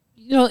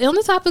 on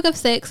the topic of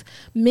sex,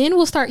 men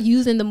will start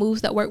using the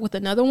moves that work with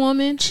another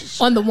woman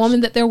on the woman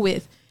that they're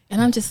with.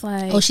 And I'm just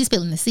like, she's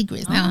spilling the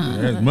secrets now.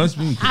 Yeah, it must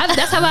be.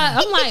 That's how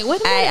I'm like,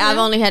 what? I've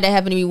only had that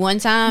happen to me one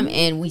time,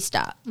 and we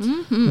stopped.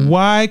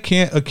 Why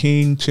can't a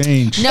king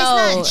change?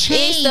 No,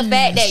 it's the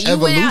fact that you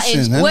went out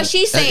and what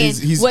she's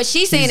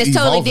saying is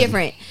totally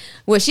different.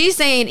 What she's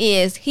saying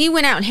is he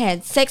went out and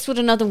had sex with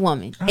another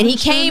woman, and he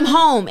came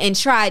home and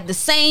tried the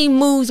same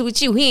moves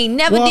with you. He ain't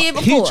never did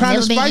before. He trying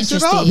to spice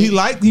it up. He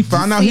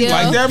found out he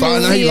liked that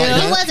move.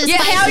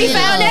 How he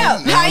found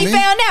out? How he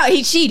found out?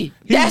 He cheated.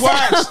 He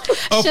watched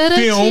a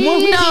film.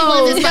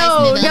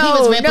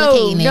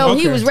 No,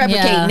 he was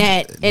replicating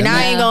that, and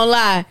I ain't gonna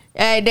lie.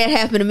 That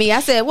happened to me.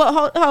 I said, "Well,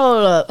 hold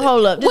up.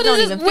 Where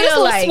does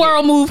this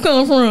swirl move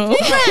come from?"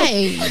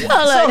 Right.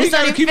 So he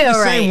got to keep it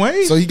the same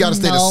way. So he got to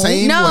stay the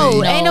same way.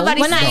 No, ain't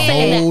nobody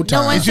saying that.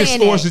 No one's saying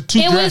that. It's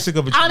too drastic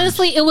of a change.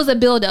 Honestly, it was a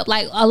buildup.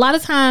 Like a lot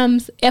of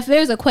times, if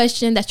there's a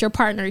question that your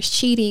partner is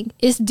cheating,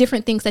 it's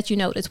different things that you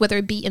notice, whether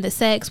it be in the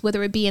sex,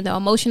 whether it be in the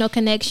emotional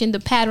connection,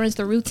 the patterns,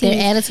 the routine,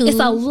 their attitude. It's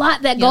a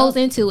lot that goes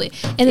into it,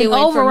 and then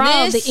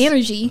overall, the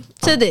energy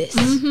to this.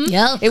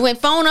 Yep. It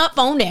went phone up,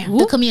 phone down.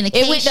 The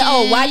communication. It went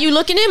to why you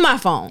looking in my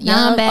phone?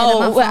 I'm bad at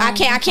my phone.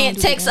 I can't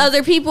text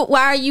other people.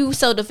 Why are you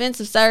so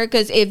defensive, sir?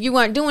 Because if you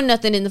weren't doing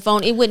nothing in the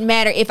phone, it wouldn't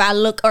matter if I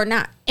look or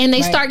not. And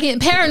they start getting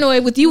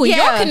paranoid with you and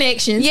your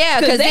connections. Yeah,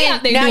 because they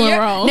out there doing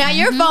wrong. Now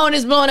your phone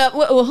is blowing up.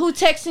 Well, who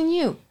texting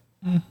you?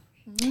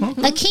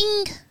 A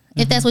king,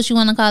 if that's what you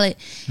want to call it,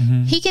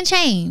 he can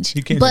change.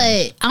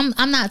 But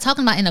I'm not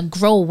talking about in a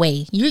grow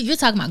way. You're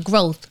talking about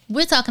growth.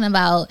 We're talking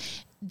about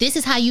this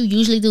is how you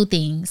usually do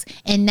things.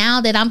 And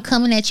now that I'm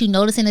coming at you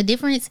noticing a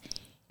difference,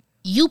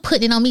 you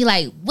putting it on me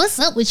like, what's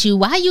up with you?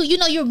 Why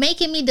you're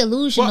making me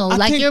delusional.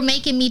 Well, you're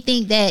making me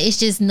think that it's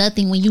just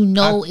nothing when you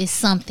know it's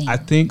something. I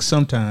think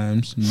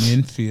sometimes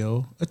men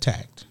feel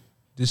attacked.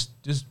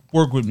 Just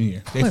work with me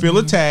here. They feel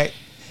attacked,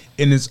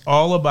 and it's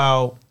all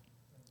about,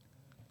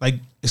 like,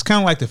 it's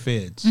kind of like the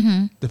feds.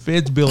 The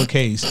feds build a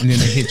case, and then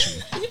they hit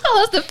you.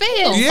 Us the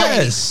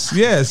feds.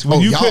 Yes. When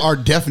y'all are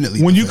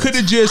definitely. When you could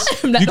have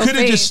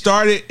just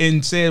started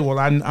and said, "Well,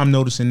 I'm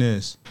noticing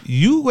this."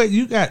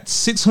 You got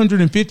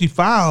 650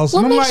 files.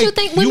 What makes you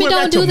think women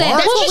don't do that?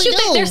 What makes you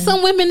think there's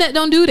some women that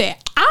don't do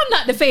that? I'm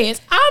not the feds.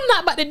 I'm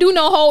not about to do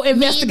no whole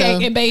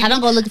investigating, baby. I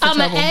don't go looking for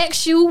trouble. I'm gonna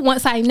ask you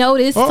once I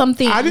notice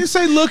something. I didn't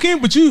say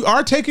looking, but you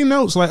are taking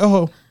notes. Like,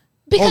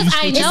 because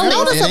I know it's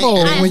noticeable.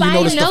 And when you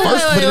notice the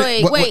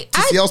first, wait.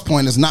 TCL's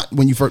point is not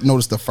when you first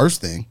notice the first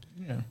thing.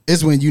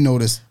 It's when you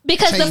notice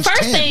because the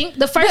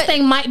first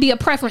thing might be a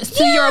preference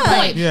to your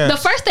point. The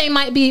first thing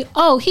might be,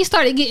 he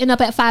started getting up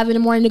at 5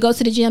 a.m. to go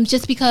to the gym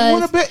just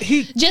because.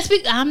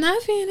 I'm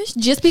not finished.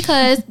 Just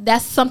because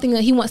that's something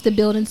that he wants to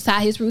build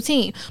inside his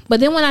routine. But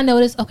then when I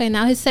notice,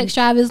 now his sex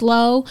drive is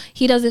low.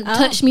 He doesn't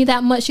touch me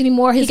that much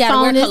anymore. His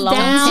phone is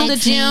down. To the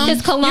gym.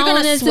 His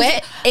cologne is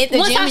sweat at the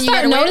once gym. I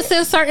start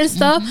noticing certain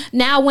stuff,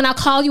 now when I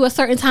call you a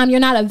certain time, you're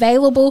not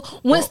available.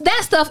 Once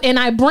that stuff and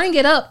I bring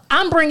it up,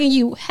 I'm bringing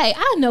you. Hey,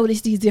 I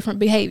noticed these different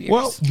behaviors.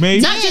 Well,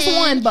 maybe not just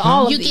one, but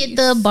all of these. You get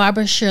the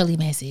Barbara Shirley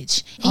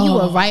message, and you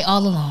were right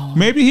all along.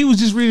 Maybe he was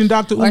just reading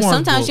Dr. Umar. Or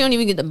sometimes you don't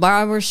even get the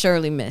Barbara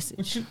Shirley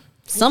message.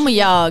 Some of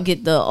y'all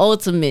get the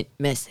ultimate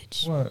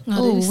message. What?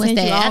 What's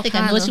that? I think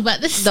I know what you about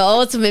this. The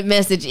ultimate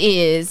message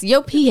is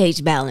your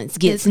pH balance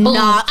gets knocked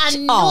off. I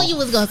knew you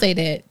was gonna say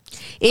that.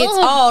 It's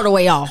all the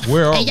way off.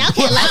 Where are and y'all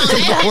can't lie on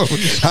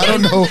that. I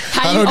don't know.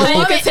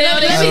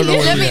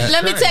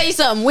 Let me tell you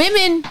something.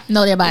 Women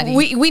know their body.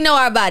 We know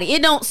our body.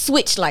 It don't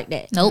switch like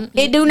that. Nope.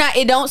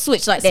 It don't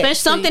switch like that.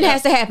 Something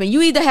has to happen.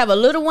 You either have a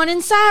little one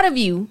inside of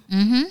you,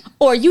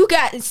 or you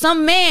got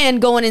some man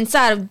going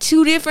inside of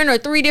 2 different or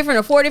 3 different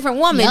or 4 different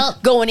women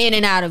going in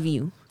and out of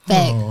you.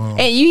 Fact.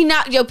 And you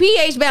knock your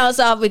pH balance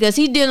off because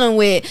he dealing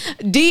with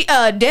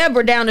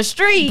Deborah down the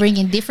street,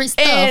 bringing different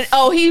stuff.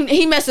 And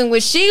he messing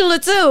with Sheila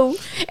too.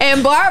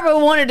 And Barbara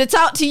wanted to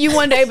talk to you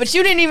one day, but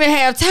you didn't even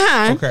have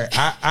time. Okay,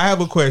 I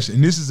have a question.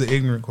 This is an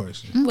ignorant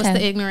question. What's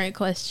the ignorant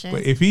question?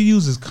 But if he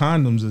uses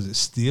condoms, does it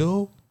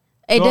still?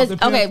 It does.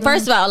 Okay,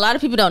 first of all, a lot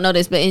of people don't know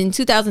this, but in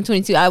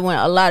 2022, I want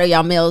a lot of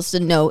y'all males to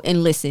know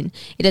and listen.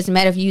 It doesn't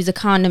matter if you use a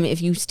condom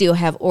if you still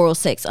have oral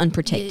sex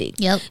unprotected.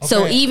 Yep.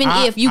 So even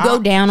if you go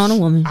down on a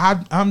woman,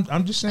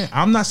 I'm just saying.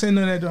 I'm not saying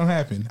that don't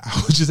happen.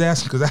 I was just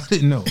asking because I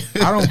didn't know.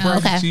 I don't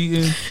practice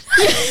cheating.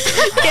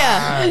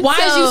 yeah. Why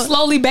is you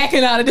slowly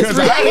backing out of this?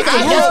 Because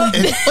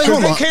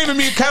it came to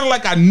me kind of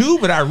like I knew,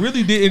 but I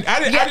really didn't. I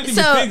didn't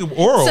even think of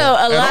oral. So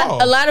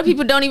a lot of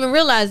people don't even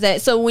realize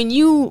that. So when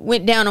you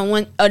went down on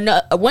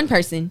one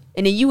person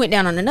and then you went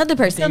down on another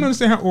person, I don't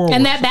understand how oral.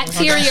 And that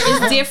bacteria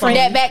is different.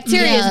 That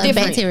bacteria is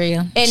different.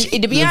 Bacteria. And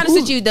to be honest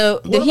with you,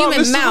 the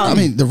human mouth. I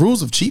mean, the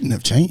rules of cheating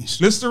have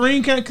changed.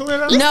 Listerine can't clear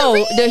that.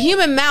 No, the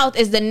human mouth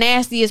is the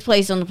nastiest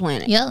place on the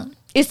planet. Yep.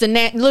 It's the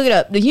look it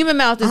up. The human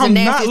mouth is the I'm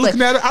nastiest not looking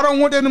place. at it. I don't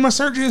want that in my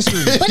search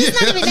history. But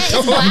it's not even that.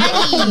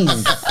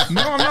 It's bodies.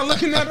 No, I'm not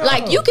looking at it.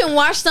 Like you can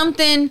wash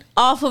something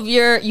off of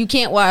you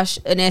can't wash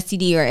an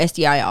STD or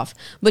STI off,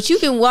 but you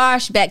can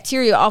wash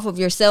bacteria off of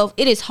yourself.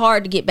 It is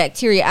hard to get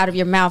bacteria out of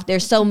your mouth.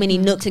 There's so many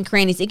nooks and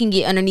crannies. It can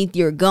get underneath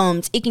your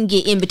gums. It can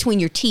get in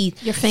between your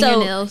teeth. Your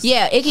fingernails. So,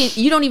 yeah, it can.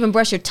 You don't even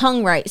brush your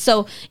tongue right.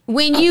 So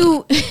when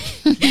you,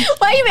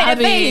 why you made a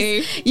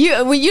face? You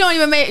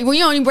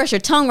don't even brush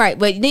your tongue right.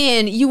 But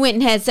then you went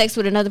and had sex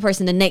with another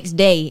person the next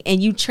day,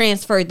 and you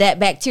transferred that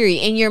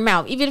bacteria in your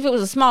mouth, even if it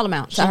was a small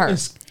amount to her.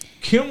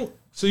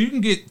 So you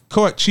can get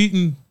caught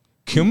cheating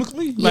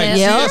chemically, like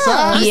Yeah.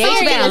 CSI.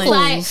 pH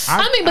balance.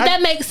 Like, but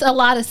that makes a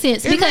lot of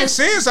sense It because makes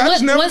sense. I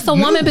just never once a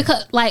knew. woman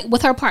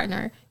with her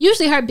partner,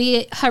 usually her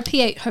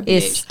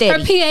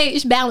steady.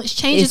 pH balance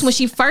changes It's- when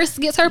she first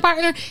gets her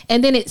partner,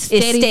 and then it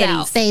steadies steady.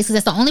 out. Stays because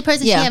that's the only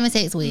person Yeah. she having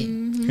sex with.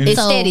 It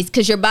So- steadies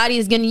because your body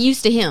is getting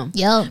used to him.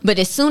 Yep. But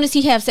as soon as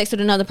he have sex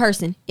with another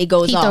person, it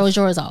goes He off. throws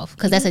yours off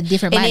because that's a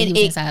different body he And was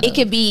then inside it of.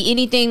 could be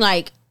anything.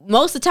 Like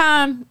most of the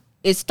time,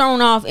 it's thrown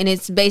off, and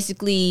it's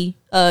basically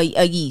a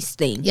yeast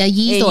thing. Yeah,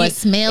 yeast or a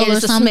smell or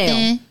it's a something.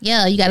 smell.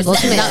 Yeah, you got to go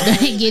to the smell.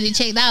 doctor and get it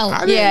checked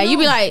out. Yeah, you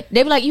be like,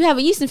 they be like, you have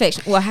a yeast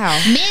infection. Well, how?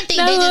 Men think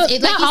No, they just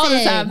like not you all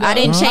the said. time, I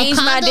didn't A change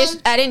my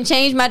condom? I didn't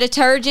change my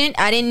detergent.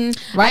 I didn't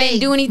do My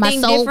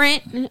anything soap.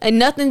 different. And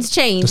nothing's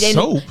changed. The And,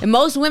 soap? and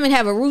most women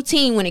have a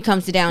routine when it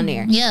comes to down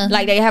there. Yeah.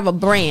 like they have a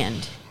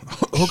brand.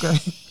 Okay.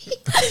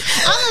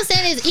 All I'm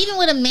saying is, even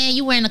with a man,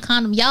 you wearing a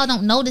condom, y'all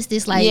don't notice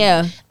this. Like,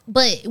 Yeah.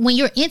 But when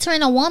you're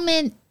entering a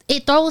woman,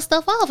 it throws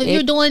stuff off. If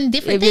you're doing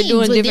different things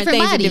with different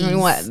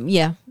bodies.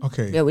 Yeah.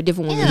 Okay. Yeah, with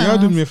different women. Yeah. Y'all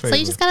do me a favor. So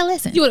you just gotta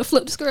listen. You would have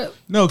flipped the script.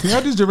 No, can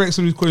y'all just direct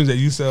some of these questions that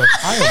you said?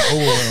 I am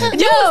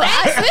overwhelmed.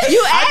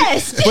 You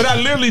asked. But I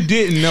literally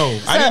didn't know.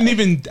 I didn't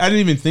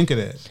even think of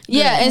that.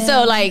 Yeah, and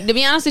so like to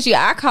be honest with you,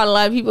 I caught a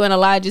lot of people in a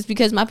lie just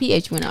because my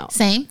pH went out.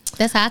 Same.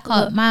 That's how I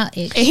caught my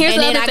ex. And here's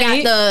And the then other I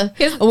thing. got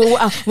Here's-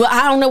 well,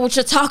 I don't know what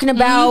you're talking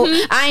about.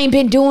 I ain't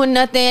been doing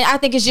nothing. I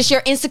think it's just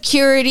your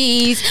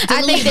insecurities.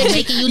 I think that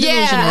Making you yeah,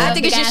 delusional. I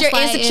think it's just your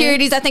Gaslighting.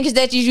 insecurities. I think it's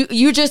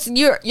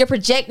that you're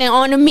projecting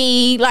onto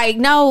me. Like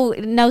no,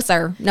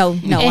 sir, no.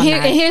 And, I'm not.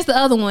 and here's the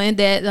other one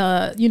that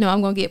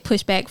I'm gonna get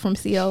pushback from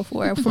CO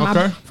for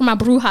Okay. my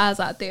brujas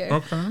out there.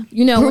 Okay.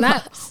 You know,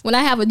 when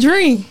I have a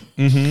dream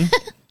and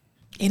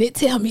it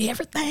tell me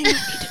everything I need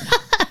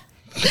to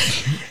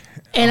know.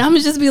 And I'm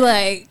just be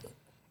like,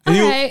 all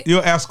And right.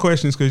 you'll ask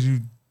questions because you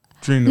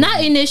dream them.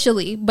 Not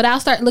initially, but I'll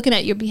start looking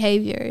at your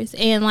behaviors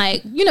and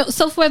like,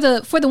 so for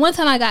the one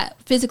time I got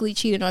physically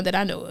cheated on that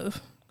I know of,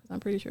 'cause I'm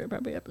pretty sure it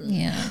probably happened.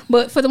 Yeah.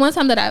 But for the one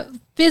time that I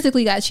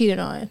physically got cheated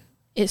on,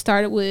 it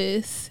started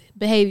with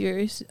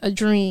behaviors, a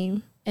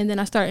dream, and then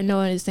I started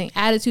noticing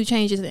attitude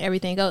changes and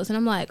everything else. And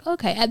I'm like,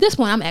 okay, at this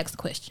point I'm asked the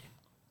question.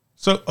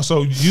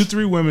 So you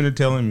three women are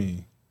telling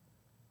me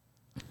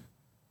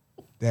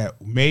that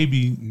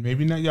maybe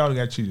not y'all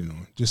got cheated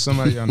on, just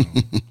somebody y'all know.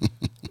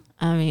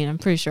 I mean, I'm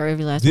pretty sure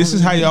every last. This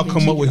is woman how has y'all been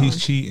come up with cheated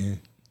he's cheating.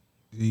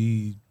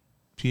 The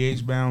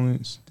pH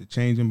balance, the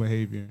change in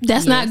behavior.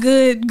 That's not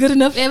good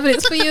enough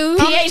evidence for you.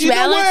 pH You know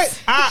balance.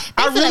 what? I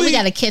I feel like really we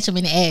gotta catch him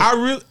in the act.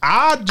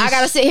 I just I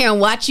gotta sit here and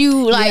watch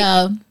you like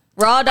Yeah.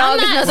 raw dog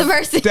I'm not- another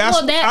person. that's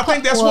Well, that I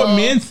think that's part- what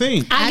men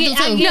think. I do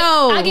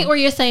too. get where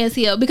you're saying,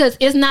 CO, because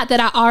it's not that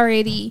I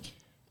already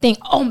think,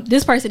 oh,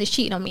 this person is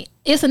cheating on me.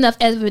 It's enough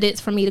evidence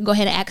for me to go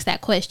ahead and ask that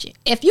question.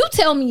 If you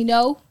tell me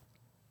no,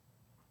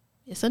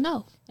 it's a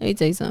no. Let me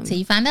tell you something. Till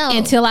you find out.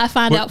 Until I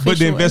find out for But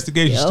the sure.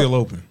 investigation's Yep. still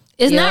open.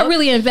 It's not Yep.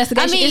 really an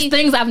investigation. I mean, it's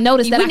things I've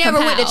noticed that we I never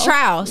went to compile.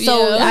 trial,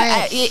 so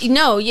Yeah.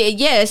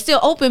 it's still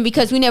open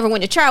because we never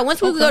went to trial.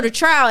 Once we go to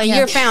trial and Yeah.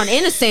 you're found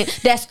innocent,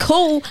 that's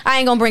cool. I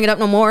ain't gonna bring it up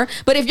no more.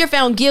 But if you're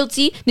found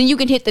guilty, then you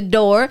can hit the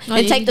door Oh,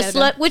 and yeah, take you the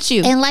gotta slut with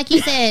you. And like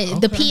you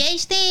said, the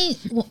pH thing,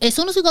 as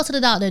soon as we go to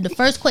the doctor, the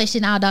first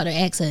question our doctor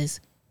asks us,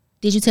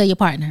 did you tell your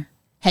partner?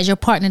 Has your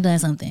partner done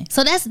something?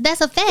 So that's a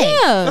fact.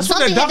 Yeah. That's what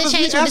Something the had to doctors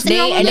change be with the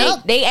asking.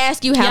 scenario. They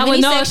ask you how Y'all many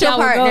would know if sexual y'all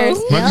would partners.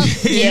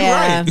 go. You're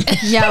Yeah,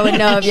 right. y'all would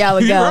know if y'all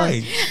would You're go.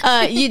 right.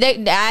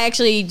 I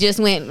actually just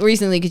went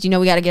recently because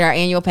we got to get our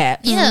annual PAP.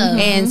 Yeah.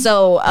 and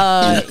so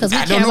Because we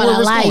I care don't know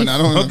about where our it's going. life. I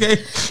don't know.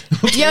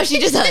 Okay. Yoshi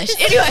just hush.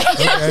 Anyway,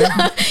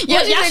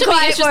 Y'all Yoshi's should been be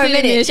quiet for a interested in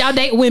minute. this. Y'all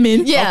date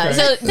women. Yeah, Okay.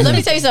 so let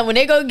me tell you something. When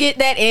they go get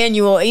that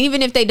annual,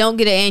 even if they don't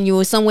get an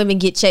annual, some women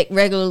get checked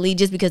regularly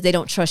just because they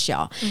don't trust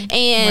y'all.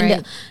 And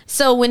Right.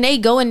 so when they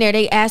go in there,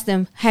 they ask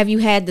them, have you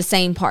had the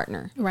same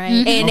partner? Right.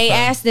 And they Okay.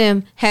 ask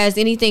them, has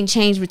anything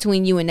changed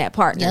between you and that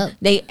partner? Yep.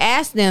 They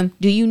ask them,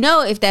 do you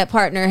know if that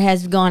partner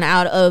has gone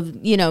out of,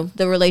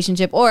 the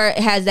relationship, or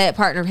has that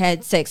partner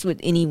had sex with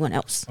anyone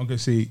else? Okay.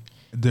 See,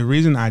 the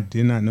reason I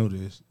did not know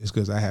this is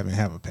because I haven't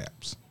have a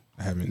PAPS.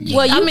 I haven't.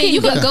 Well, I mean, you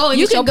could go and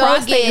you get your could go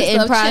prostate get and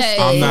and stuff checked.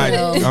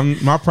 prostate. I'm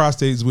not. My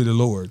prostate's with the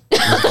Lord. He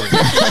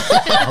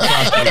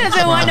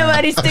doesn't want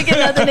nobody sticking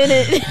nothing in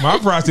it. My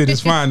prostate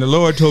is fine. The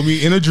Lord told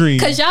me in a dream.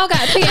 Cause y'all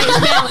got pH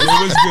balance.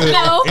 It was good.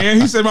 No.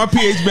 And he said my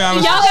pH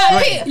balance. Y'all is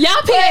got straight.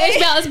 y'all pH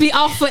balance be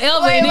off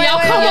forever, and then y'all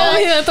come over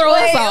here and throw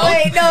us off.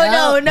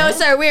 Wait, no,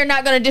 sir. We are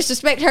not going to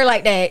disrespect her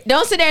like that.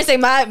 Don't sit there and say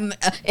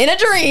in a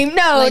dream.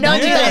 No, Like, don't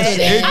do Yes,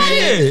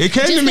 that. it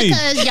came to Just me.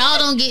 because y'all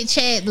don't get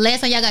checked,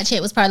 last time y'all got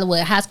checked was probably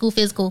what, high school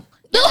physical.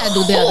 Y'all gotta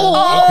do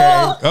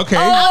better. Okay.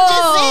 I'm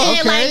just saying,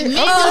 Okay. like, men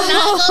do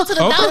not go to the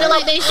doctor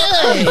like they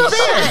should.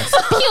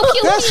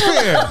 That's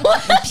fair.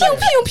 Pew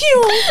pew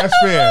pew. That's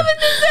fair.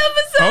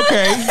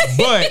 Okay,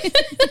 but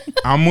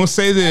I'm gonna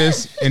say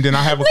this, and then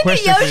I have a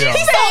question for y'all.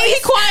 He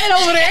quiet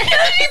over there.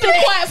 He's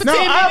been quiet for No,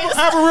 10 I minutes.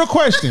 have a real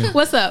question.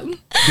 What's up?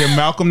 Did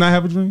Malcolm not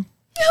have a dream?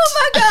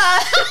 Oh my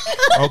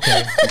God.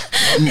 Okay,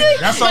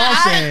 that's all I'm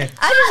saying.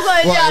 I just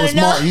want Well, it y'all was to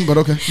know. Martin, but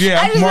okay.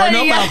 Yeah, just Martin or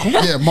wanted Malcolm.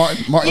 Yeah,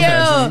 Martin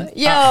has it.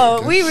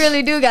 Yo, we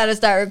really do got to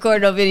start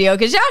recording a video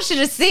because y'all should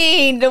have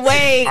seen the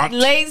way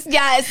Lace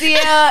got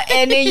CL,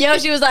 and then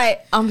Yoshi was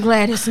like, "I'm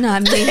glad it's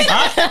not me."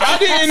 I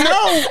didn't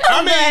know.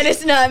 I'm glad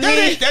it's not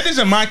me. That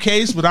isn't my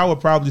case, but I would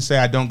probably say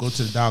I don't go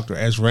to the doctor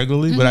as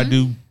regularly, but I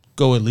do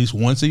go at least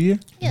once a year.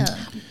 Yeah.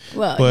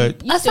 Well,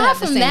 But- you still Aside have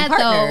the from same that,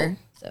 partner,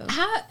 though, so.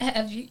 how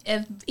have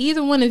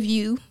either one of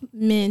you,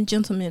 men,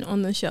 gentlemen,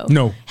 on the show?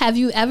 No. Have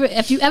you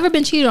ever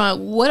been cheated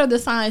on? What are the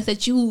signs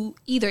that you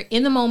either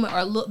in the moment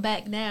or look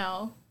back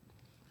now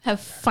have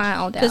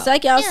found out? Because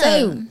like y'all Yeah.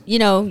 say,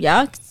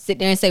 y'all sit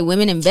there and say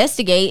women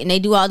investigate and they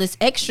do all this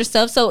extra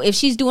stuff. So if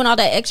she's doing all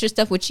that extra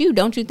stuff with you,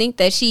 don't you think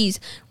that she's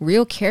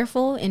real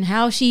careful in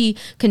how she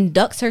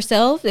conducts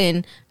herself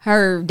and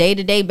her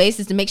day-to-day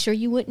basis to make sure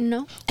you wouldn't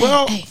know?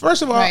 Well,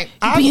 first of all, Right.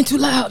 being too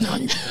loud. No.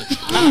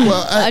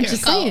 Well, I'm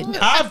just saying.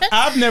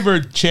 I've never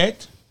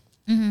checked.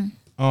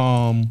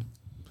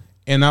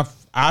 And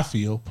I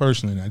feel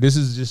personally, now this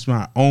is just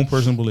my own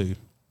personal belief.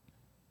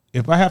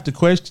 If I have to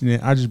question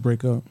it, I just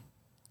break up.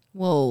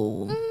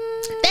 Whoa.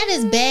 That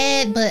is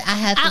bad, but I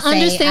have to I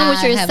say understand what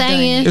I you're have done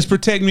saying. it. It's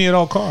protect me at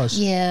all costs.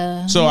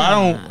 Yeah. So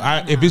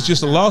if it's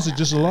just a loss, it's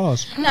just a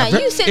loss. No,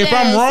 you sit if there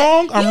I'm and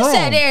wrong, say, I'm you wrong.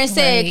 sat there and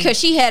said Right. because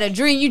she had a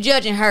dream, you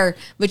judging her,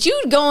 but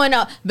you going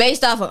up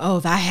based off of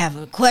if I have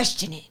a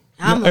question it,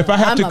 I'm if I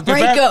have a to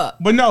break up.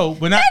 But no,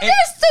 but not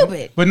That's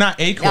stupid. But not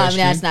a No, question.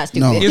 that's not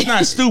stupid. No. It's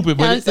not stupid,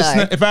 but I'm it's sorry.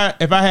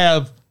 not, if I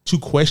have to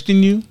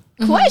question you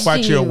Question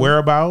about your you.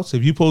 whereabouts,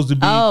 if you supposed to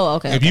be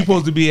if you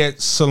supposed to be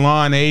at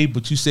Salon A,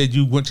 but you said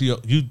you went to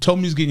you told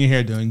me you was getting your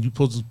hair done, you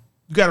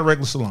got a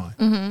regular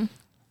salon.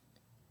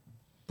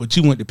 But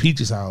you went to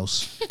Peach's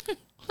house.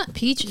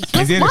 Peaches.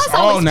 And then Why it's is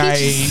always all night.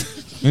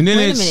 peaches? And then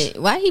Wait a it's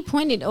minute. Why he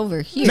pointed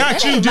over here? not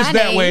That you ain't just my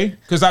that name. way,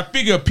 because I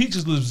figure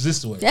Peaches lives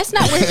this way. That's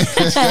not where.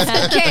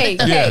 Okay.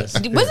 Yes.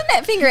 Wasn't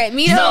that finger at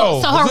me?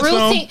 No. So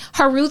Was it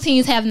her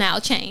routines have now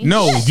changed.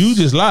 No, you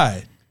just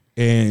lied.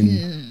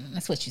 And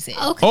That's what you said.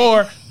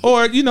 Okay.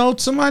 or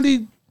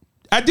somebody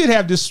I did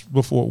have this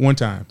before one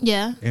time.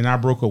 Yeah. And I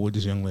broke up with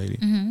this young lady.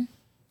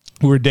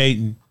 We were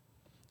dating.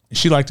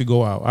 She liked to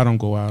go out. I don't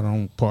go out. I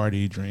don't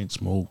party, drink,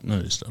 smoke, none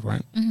of this stuff,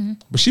 right?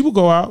 But she would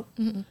go out.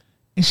 And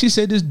she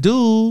said this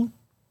dude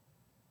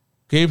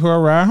gave her a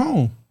ride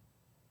home.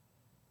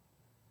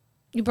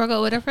 You broke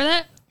up with her for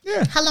that?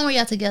 Yeah. How long were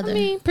y'all together? I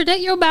mean, protect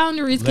your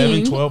boundaries, 11,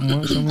 King. 12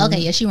 months. something like Okay,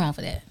 that. yeah, she wrong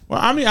for that. Well,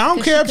 I mean, I don't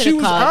 'Cause care she if she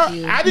could've was. called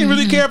you. I didn't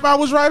really care if I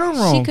was right or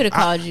wrong. could've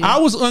called you. I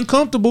was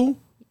uncomfortable.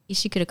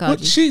 She could have called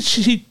But you.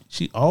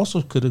 she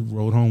also could have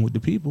rode home with the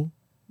people.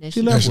 That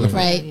she left with her.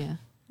 Right. Yeah.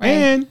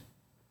 And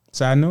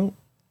side note,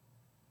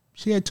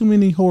 she had too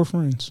many whore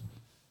friends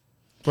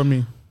for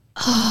me.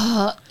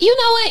 You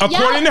know what?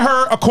 According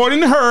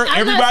to her, I'm not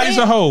everybody's saying-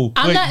 a hoe.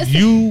 I'm But not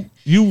you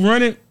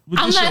run it with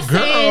I'm this not your girl.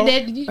 saying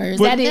that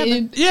First that together.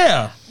 is,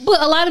 Yeah.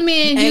 but a lot of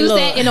men Hey, use look.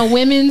 that in a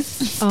women's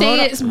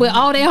stance with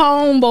all their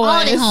homeboys.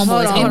 All their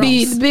homeboys and are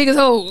be hoes. the biggest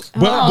hoes.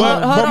 But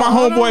my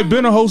homeboy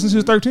been a hoe since he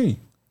was 13.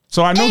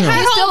 So I know And him.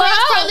 her still homegirls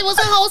out. probably was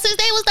a hoe since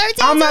they was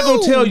 13. I'm not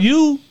gonna too. tell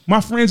you my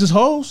friends is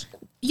hoes.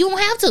 You don't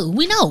have to.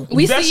 We know.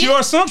 That's your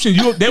assumption.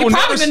 They will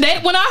never been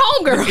dating with our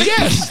homegirl.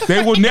 Yes,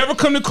 they will never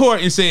come to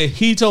court and say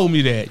he told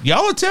me that.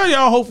 Y'all will tell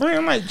y'all whole friend.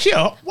 I'm like,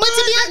 chill. But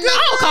to be honest,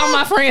 I don't call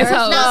my friends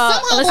hoes.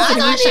 no, some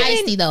hoes are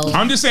shiesty though.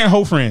 I'm just saying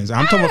whole friends.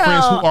 I'm talking about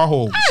friends who are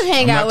hoes. I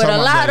hang out with a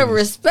lot of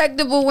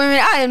respectable women.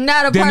 I am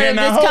not a part of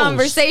this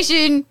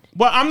conversation.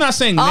 Well, I'm not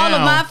saying all now,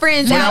 of my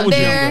friends out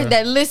there younger.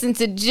 that listen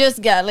to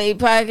Just Got Laid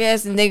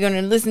podcast, and they're going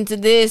to listen to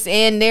this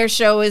and their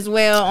show as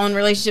well on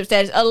relationship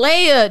status.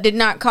 Alea did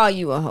not call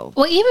you a hoe.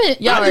 Well, even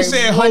y'all just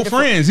saying whole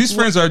friends. These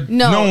friends are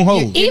known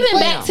hoes. Even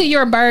back to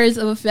your birds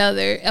of a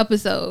feather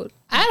episode,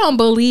 I don't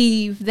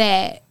believe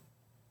that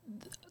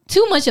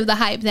too much of the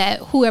hype that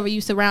whoever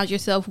you surround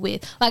yourself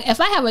with. Like,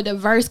 if I have a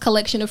diverse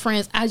collection of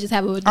friends, I just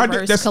have a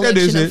diverse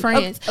collection of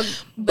friends.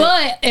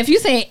 But if you're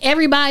saying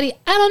everybody,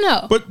 I don't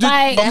know. But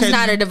that's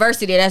not a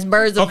diversity. That's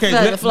birds of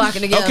feather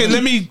flocking together. Okay,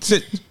 let me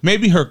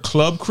maybe her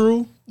club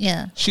crew.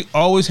 Yeah, she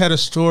always had a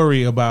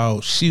story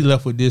about she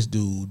left with this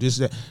dude. This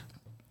that.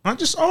 I'm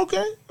just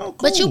okay. Oh, cool.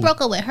 But you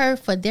broke up with her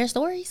for their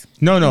stories?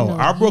 No,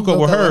 I broke up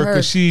with her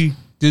because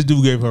this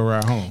dude gave her a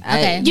ride home.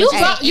 Okay, you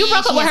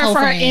broke up with her for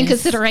her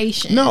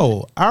inconsideration.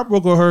 No, I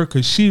broke up with her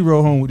because she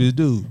rode home with this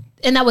dude.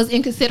 And that was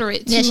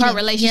inconsiderate to her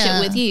relationship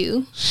with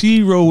you.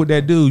 She rode with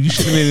that dude. You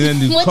shouldn't have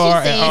been in the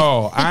car at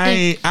all.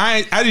 I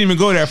didn't even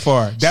go that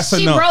far. That's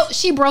enough.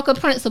 She broke a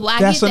principle.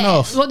 That's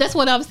enough. Well, that's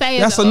what I'm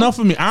saying. That's enough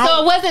for me.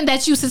 So it wasn't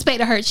that you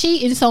suspected her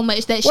cheating so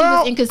much that she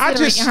was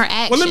inconsiderate in her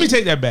actions. Well, let me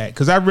take that back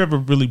because I've never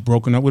really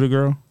broken up with a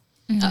girl.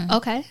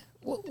 Okay.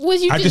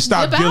 Was you? I just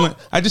stopped dealing.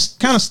 I just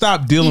kind of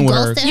stopped dealing with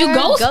her. You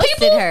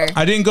ghosted her.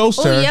 I didn't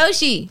ghost her.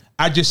 Yoshi.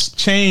 I just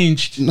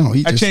changed.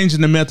 I changed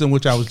in the method in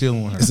which I was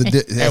dealing with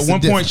her. At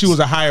one point, she was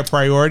a higher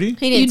priority.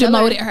 You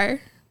demoted her.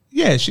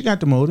 Yeah, she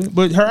got demoted,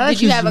 but her actions.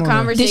 Did you have a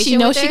conversation? Did she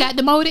know she got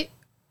demoted?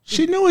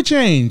 She knew it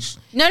changed.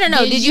 No.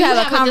 Did you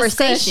have a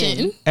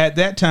conversation? At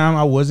that time,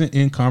 I wasn't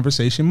in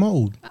conversation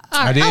mode.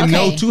 I didn't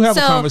know to have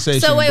a conversation.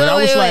 So wait, but I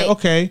was like,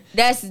 okay,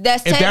 that's if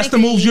that's the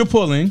moves you're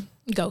pulling.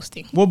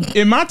 Ghosting. Well,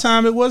 in my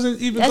time, it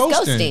wasn't even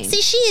ghosting.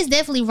 See, she is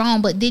definitely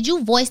wrong. But did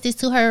you voice this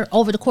to her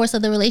over the course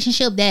of the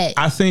relationship? That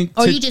I think,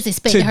 or you just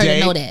expected her to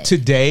know that?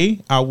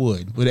 Today, I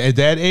would, but at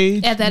that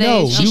age,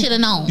 she should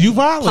have known. You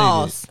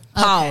violated.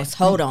 Pause.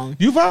 Hold on.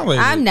 You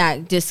violated. I'm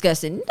not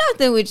discussing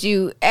nothing with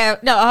you. No,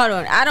 hold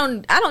on. I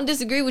don't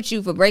disagree with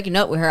you for breaking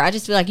up with her. I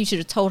just feel like you should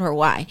have told her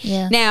why.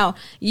 Yeah. Now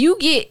you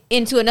get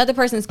into another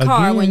person's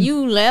car when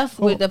you left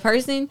with the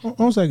person.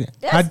 Hold on a second.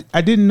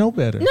 I didn't know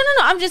better. No.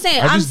 I'm just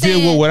saying. I just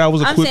did what I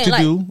was equipped to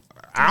do.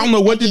 I don't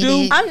know what to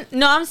do.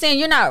 I'm saying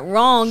you're not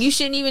wrong. You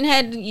shouldn't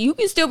even you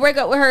can still break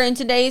up with her in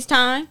today's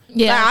time.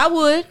 Yeah, like, I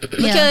would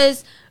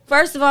because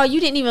first of all, you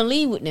didn't even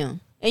leave with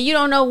them. And you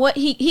don't know what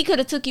he could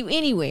have took you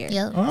anywhere.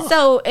 Yep. Oh.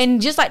 So,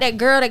 and just like that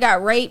girl that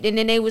got raped, and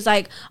then they was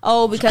like,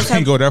 oh, because I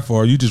didn't go that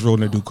far. You just rode in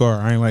that new car.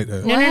 I ain't like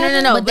that.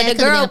 No.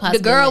 But the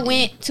girl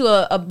went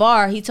to a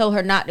bar. He told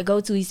her not to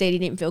go to. He said he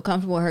didn't feel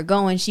comfortable with her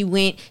going. She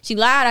went. She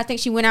lied. I think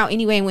she went out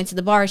anyway and went to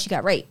the bar. And she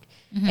got raped.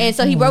 Mm-hmm. And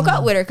so he broke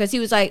up with her because he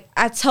was like,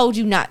 I told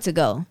you not to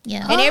go.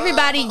 Yeah. And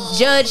everybody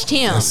judged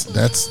him.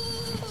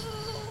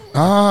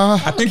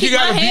 I think you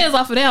got hands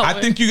off of that. I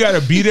think you got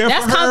to be there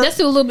for her. That's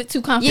a little bit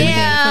too confident.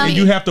 Yeah, and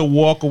you have to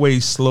walk away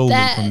slowly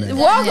from that.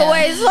 Walk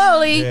away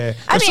slowly. Yeah.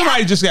 If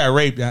somebody just got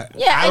raped, I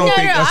don't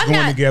think that's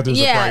going together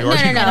as a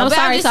priority. No. But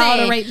I'm just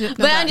saying.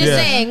 But I'm just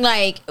saying,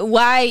 like,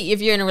 why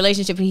if you're in a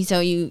relationship and he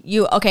tell you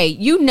okay,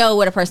 you know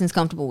what a person's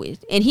comfortable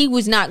with, and he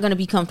was not going to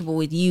be comfortable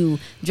with you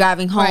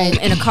driving home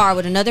in a car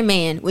with another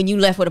man when you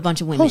left with a bunch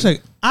of women.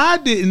 I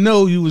didn't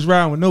know you was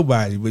riding with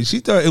nobody, but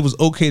she thought it was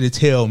okay to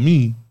tell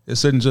me. That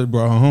sudden just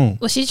brought her home.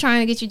 Was she trying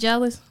to get you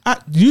jealous?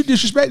 You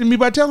disrespected me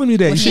by telling me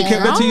that. You should have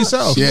kept that to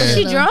yourself. Yeah. Was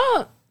she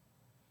drunk?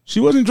 She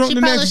wasn't drunk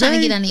the next day. She probably was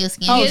trying to get under your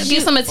skin.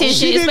 Get some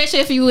attention, especially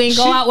if you ain't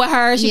go out with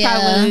her. She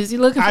probably was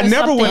looking for something. I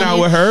never went out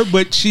with her,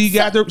 but she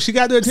got the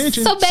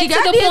attention. So back to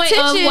the point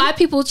of why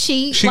people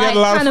cheat. She got a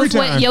lot of free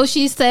time. What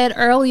Yoshi said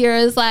earlier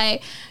is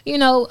like, you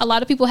know, a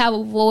lot of people have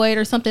a void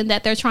or something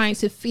that they're trying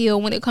to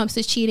fill when it comes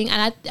to cheating.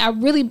 And I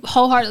really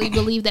wholeheartedly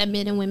believe that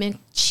men and women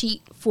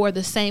cheat for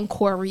the same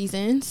core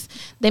reasons.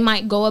 They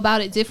might go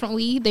about it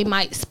differently. They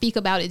might speak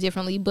about it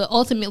differently, but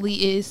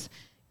ultimately is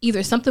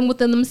either something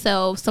within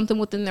themselves, something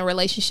within their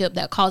relationship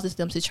that causes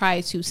them to try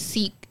to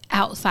seek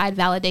outside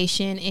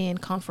validation and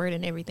comfort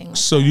and everything like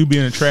so that. You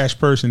being a trash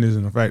person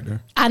isn't a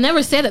factor? I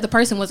never said that the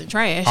person wasn't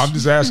trash. I'm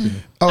just asking.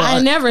 I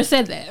never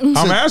said that. I'm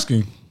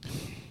asking.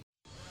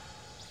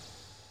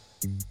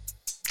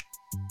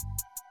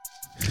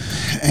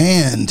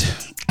 And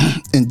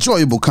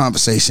enjoyable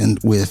conversation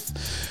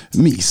with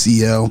me,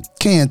 CL,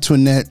 K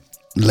Antoinette,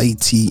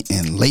 Lady,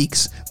 and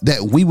Lakes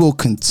that we will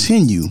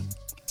continue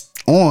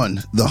on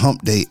the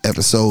Hump Day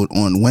episode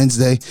on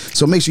Wednesday.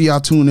 So make sure y'all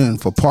tune in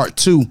for part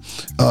 2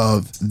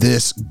 of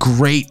this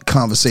great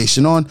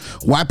conversation on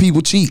why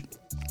people cheat.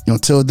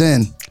 Until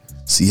then,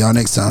 see y'all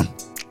next time.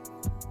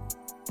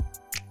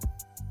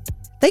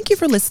 Thank you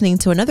for listening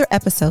to another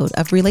episode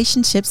of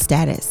Relationship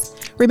Status.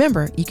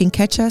 Remember, you can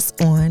catch us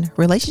on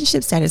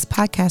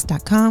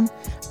relationshipstatuspodcast.com,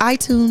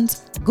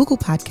 iTunes, Google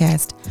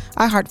Podcast,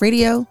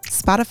 iHeartRadio,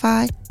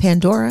 Spotify,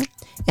 Pandora,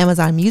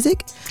 Amazon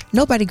Music,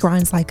 Nobody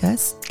Grinds Like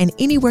Us, and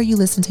anywhere you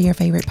listen to your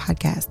favorite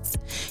podcasts.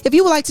 If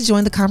you would like to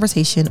join the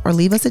conversation or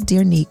leave us a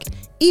dear nick,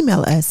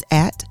 email us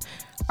at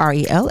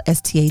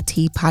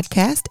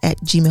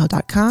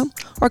relstatpodcast@gmail.com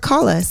or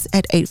call us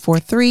at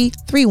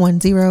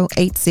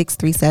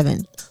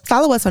 843-310-8637.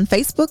 Follow us on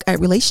Facebook at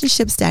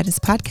Relationship Status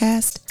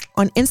Podcast,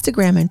 on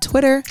Instagram and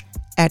Twitter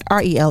at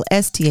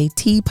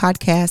RELSTAT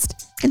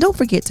Podcast. And don't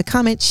forget to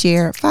comment,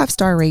 share,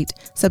 5-star rate,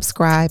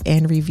 subscribe,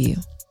 and review.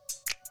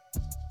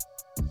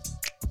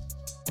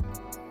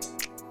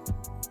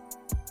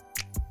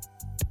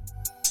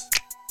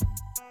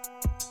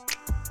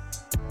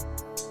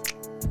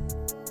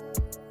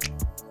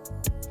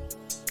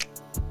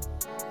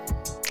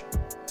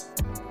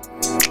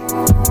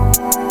 you.